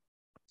correct.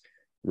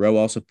 Rowe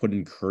also put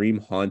in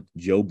Kareem Hunt,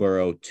 Joe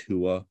Burrow,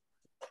 Tua.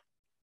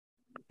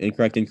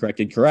 Incorrect.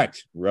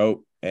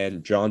 Rowe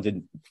and John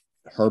did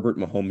Herbert,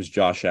 Mahomes,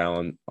 Josh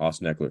Allen,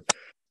 Austin Eckler.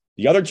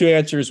 The other 2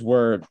 answers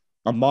were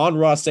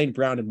Amon-Ra St.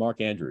 Brown and Mark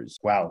Andrews.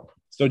 Wow.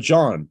 So,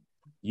 John,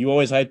 you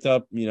always hyped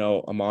up,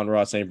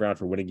 Amon-Ra St. Brown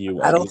for winning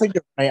you. I don't think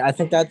you're right. I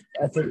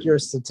think your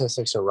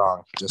statistics are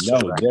wrong.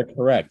 They're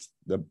correct.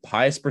 The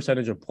highest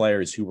percentage of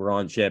players who were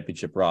on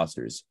championship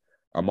rosters,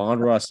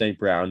 Amon-Ra St.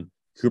 Brown,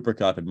 Cooper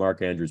Kupp, and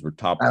Mark Andrews were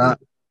top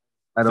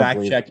 3.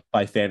 Fact checked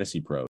by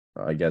Fantasy Pro.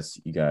 I guess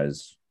you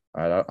guys,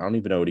 I don't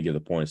even know what to give the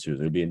points to. It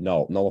would be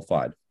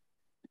nullified.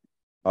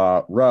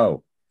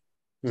 Ro,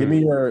 give me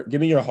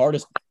your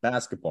hardest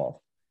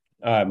basketball.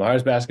 All right, my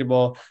hardest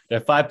basketball. There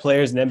are 5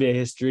 players in NBA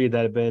history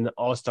that have been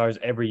all-stars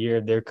every year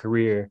of their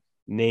career.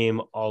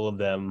 Name all of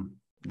them.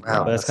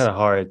 Wow, that's kind of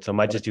hard. So I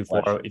might just do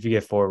 4. If you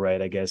get 4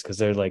 right, I guess, because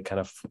they're like kind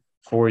of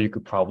 4 you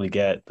could probably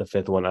get. The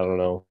 5th one, I don't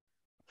know.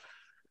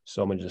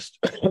 So I'm gonna just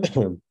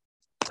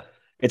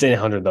it's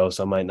 800 though,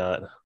 so I might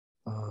not.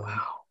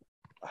 Wow.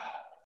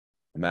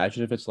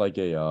 Imagine if it's like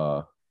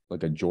a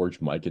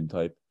George Mikan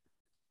type.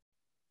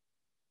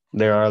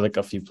 There are like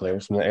a few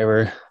players from the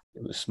era.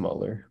 It was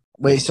smaller.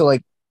 Wait, so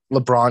like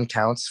LeBron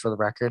counts for the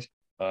record?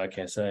 I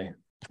can't say.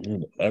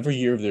 Every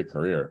year of their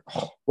career.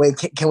 Wait,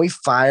 can we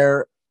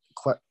fire?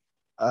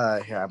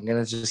 Here, I'm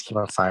gonna just keep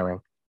on firing.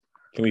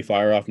 Can we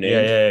fire off names?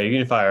 Yeah, you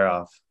can fire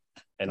off,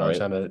 and All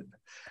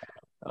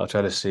I'll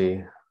try to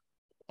see.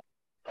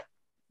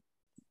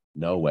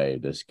 No way,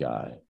 this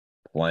guy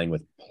playing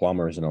with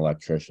plumbers and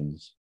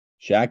electricians.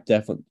 Shaq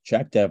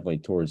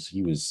definitely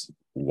he was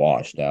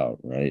washed out,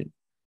 right?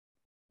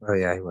 Oh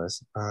yeah, he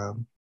was.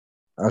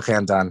 Okay,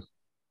 I'm done.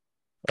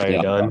 Are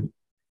you done?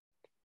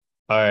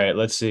 All right,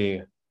 let's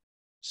see.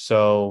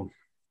 So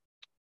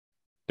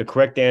the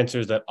correct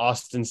answers that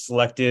Austin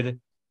selected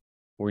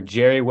were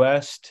Jerry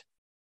West,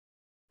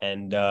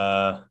 and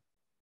I'm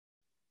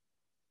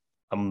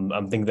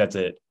thinking that's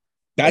it.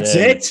 That's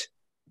it.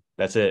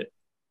 That's it.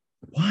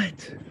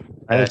 What?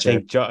 I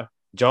think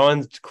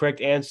John's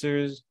correct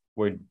answers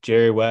were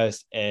Jerry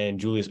West and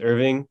Julius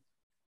Erving.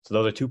 So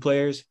those are 2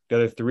 players. The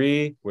other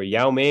 3 were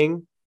Yao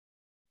Ming,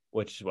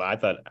 which I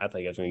thought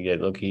you guys were gonna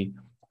get low key.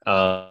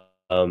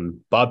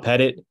 Bob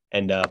Pettit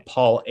and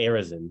Paul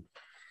Arizin.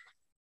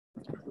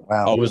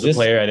 Wow. Oh, was the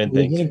player I didn't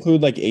think. Does it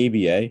include like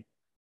ABA?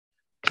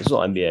 This is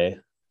all NBA.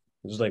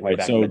 This is like right.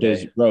 So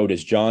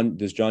does John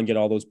get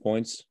all those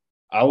points?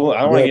 I don't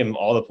want to give him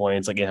all the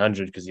points, like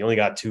 800, because he only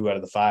got 2 out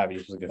of the 5.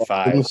 He's supposed to get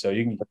 5, so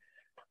you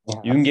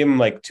can give him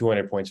like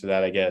 200 points for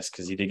that, I guess,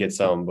 because he did get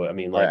some. But I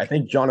mean, like, I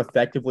think John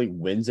effectively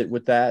wins it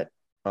with that.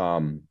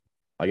 I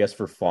guess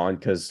for fun,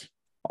 because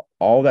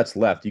all that's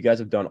left, you guys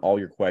have done all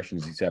your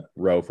questions except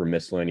Row for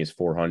miscellaneous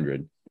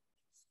 400.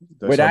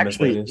 Wait,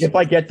 actually, if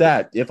I get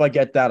that,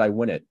 I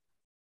win it.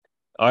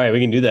 All right, we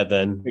can do that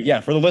then.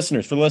 Yeah, for the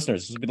listeners,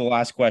 this will be the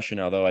last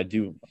question. Although I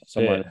do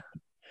someone. Yeah.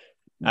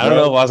 I don't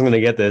know if I was going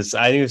to get this.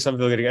 I knew some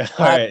people were going to get.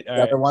 All right.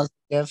 Other ones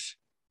give.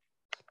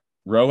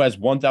 Row has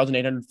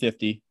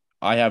 1,850.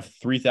 I have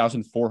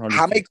 3,400.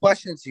 How many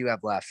questions do you have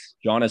left?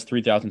 John has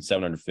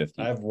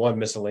 3,750. I have 1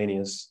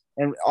 miscellaneous.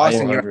 And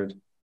Austin,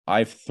 I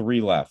have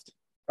 3 left.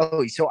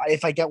 Oh, so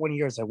if I get one of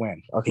yours, I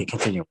win. Okay,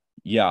 continue.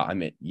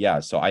 Yeah,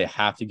 so I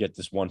have to get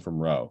this one from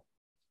Row.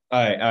 All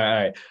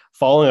right.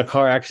 Following a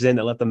car accident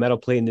that left a metal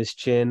plate in his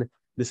chin,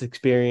 This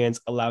experience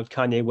allowed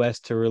Kanye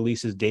West to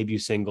release his debut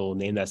single.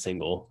 Name that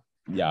single.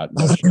 Yeah.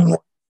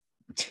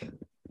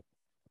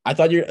 I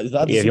thought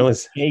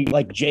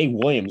Jay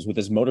Williams with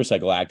his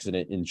motorcycle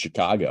accident in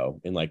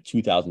Chicago in like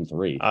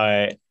 2003.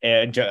 I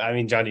mean,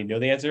 John, do you know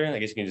the answer? I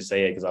guess you can just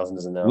say it because Austin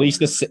doesn't know. At least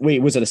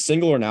was it a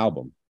single or an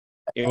album?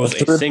 It was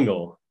a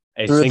single.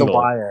 Through the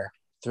Wire.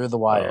 Through the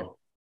Wire. Oh.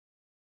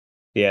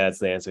 Yeah, that's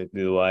the answer.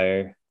 Through the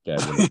Wire. Yeah,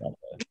 that's all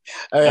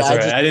right.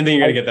 I didn't think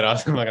you were gonna get that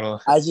off. I'm not gonna lie.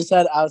 I just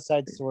had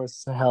outside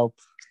source to help.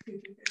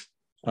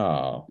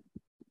 Oh.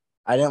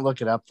 I didn't look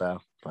it up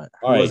though. But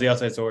who was the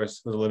outside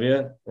source? Was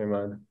Olivia? Never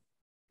mind.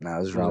 No,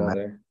 it was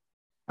wrong.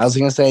 I was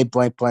gonna say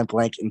blank, blank,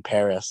 blank in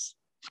Paris.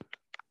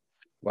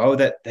 Why would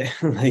that?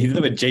 He did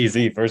it with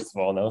Jay-Z, first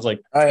of all. And that was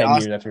like 10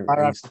 years after.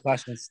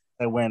 Questions.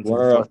 I win.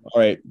 All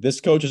right.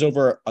 This coach is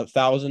over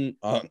 1,000.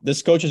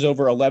 This coach is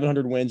over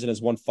 1,100 wins and has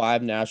won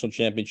 5 national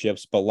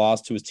championships, but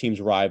lost to his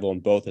team's rival in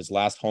both his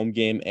last home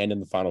game and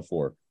in the Final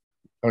Four.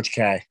 Coach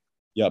K.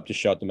 Yep, just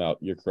shut them out.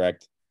 You're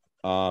correct.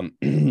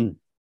 And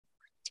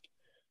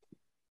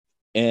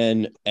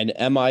an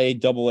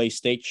MIAA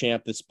state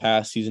champ this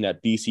past season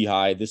at BC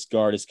High. This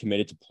guard is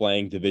committed to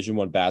playing Division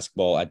I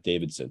basketball at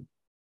Davidson.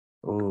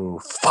 Oh,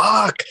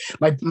 fuck.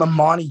 My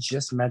Monty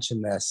just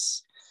mentioned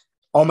this.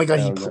 Oh, my God.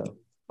 He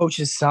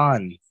coach's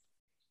son.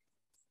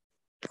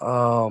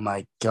 Oh,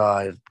 my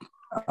God.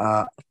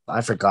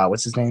 I forgot.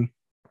 What's his name?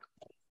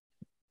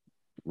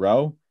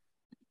 Rowe?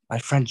 My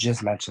friend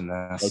just mentioned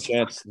this. No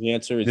chance. The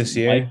answer is this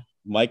year.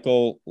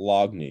 Michael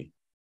Logney.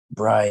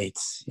 Right.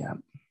 Yeah.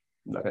 I'm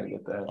not going to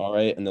get that. All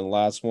right. And then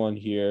last one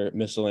here,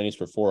 miscellaneous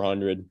for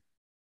 400.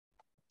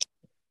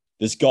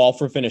 This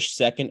golfer finished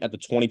second at the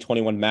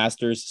 2021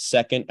 Masters,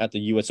 second at the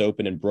U.S.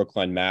 Open in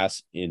Brookline,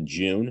 Mass. In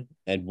June,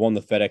 and won the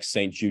FedEx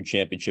St. Jude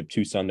Championship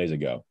 2 Sundays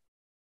ago.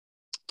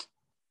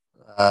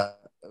 It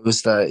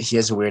was he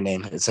has a weird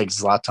name. It's like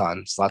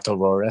Zlatan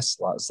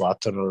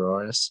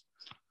Aroras.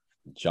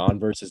 John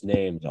versus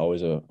names,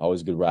 always a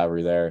good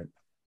rivalry there.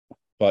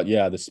 But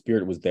yeah, the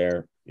spirit was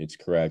there. It's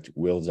correct.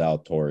 Will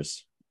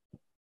Zalatoris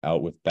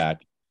out with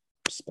back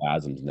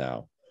spasms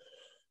now.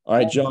 All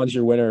right, John's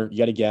your winner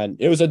yet again.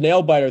 It was a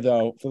nail biter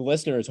though for the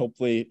listeners.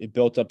 Hopefully, it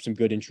built up some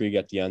good intrigue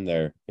at the end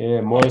there.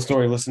 Yeah, more of the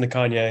story. Listen to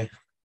Kanye.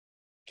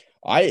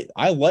 I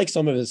like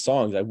some of his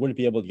songs. I wouldn't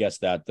be able to guess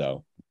that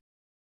though.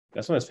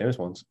 That's one of his famous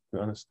ones, to be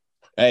honest.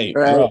 Hey,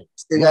 right.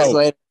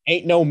 bro,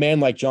 ain't no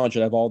man like John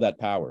should have all that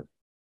power.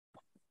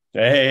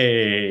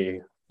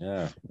 Hey.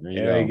 Yeah,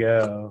 there you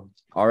go.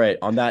 All right.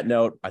 On that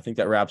note, I think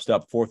that wraps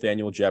up 4th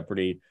annual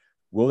Jeopardy.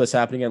 Will this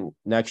happen again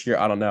next year?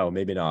 I don't know.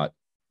 Maybe not.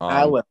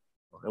 I will.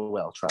 It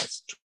will.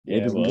 Trust.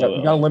 Yeah, we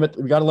gotta limit.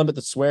 We gotta limit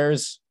the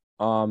swears.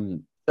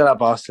 Shut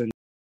up, Austin.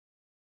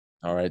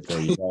 All right, there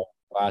you go.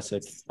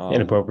 Classic.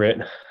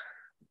 Inappropriate.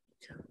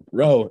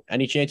 Ro,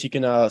 any chance you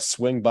can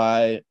swing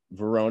by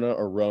Verona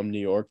or Rome, New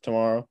York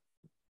tomorrow?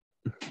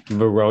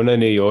 Verona,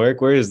 New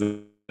York. Where is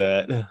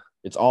that?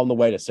 It's all on the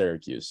way to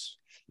Syracuse.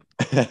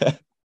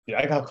 Yeah,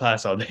 I got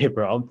class all day,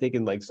 bro. I'm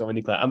taking like so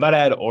many classes. I'm about to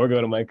add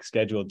Orgo to my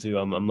schedule too.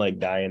 I'm like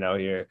dying out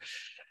here.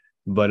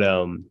 But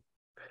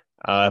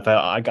if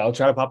I'll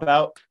try to pop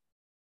out.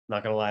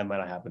 Not gonna lie, it might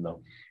not happen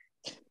though.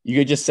 You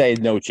could just say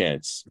no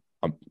chance.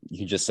 You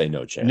can just say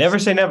no chance. Never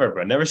say never,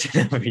 bro. Never say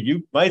never.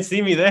 You might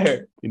see me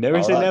there. You never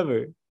all say right.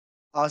 Never.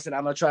 Austin,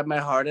 I'm gonna try my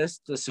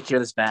hardest to secure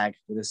this bag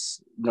for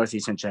this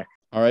Northeastern check.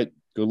 All right.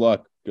 Good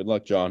luck. Good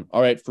luck, John.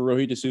 All right, for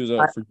Rohit D'Souza,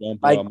 for John,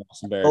 I'm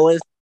Austin Barrett.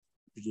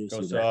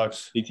 Go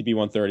Sox. CTB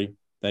 130.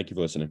 Thank you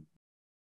for listening.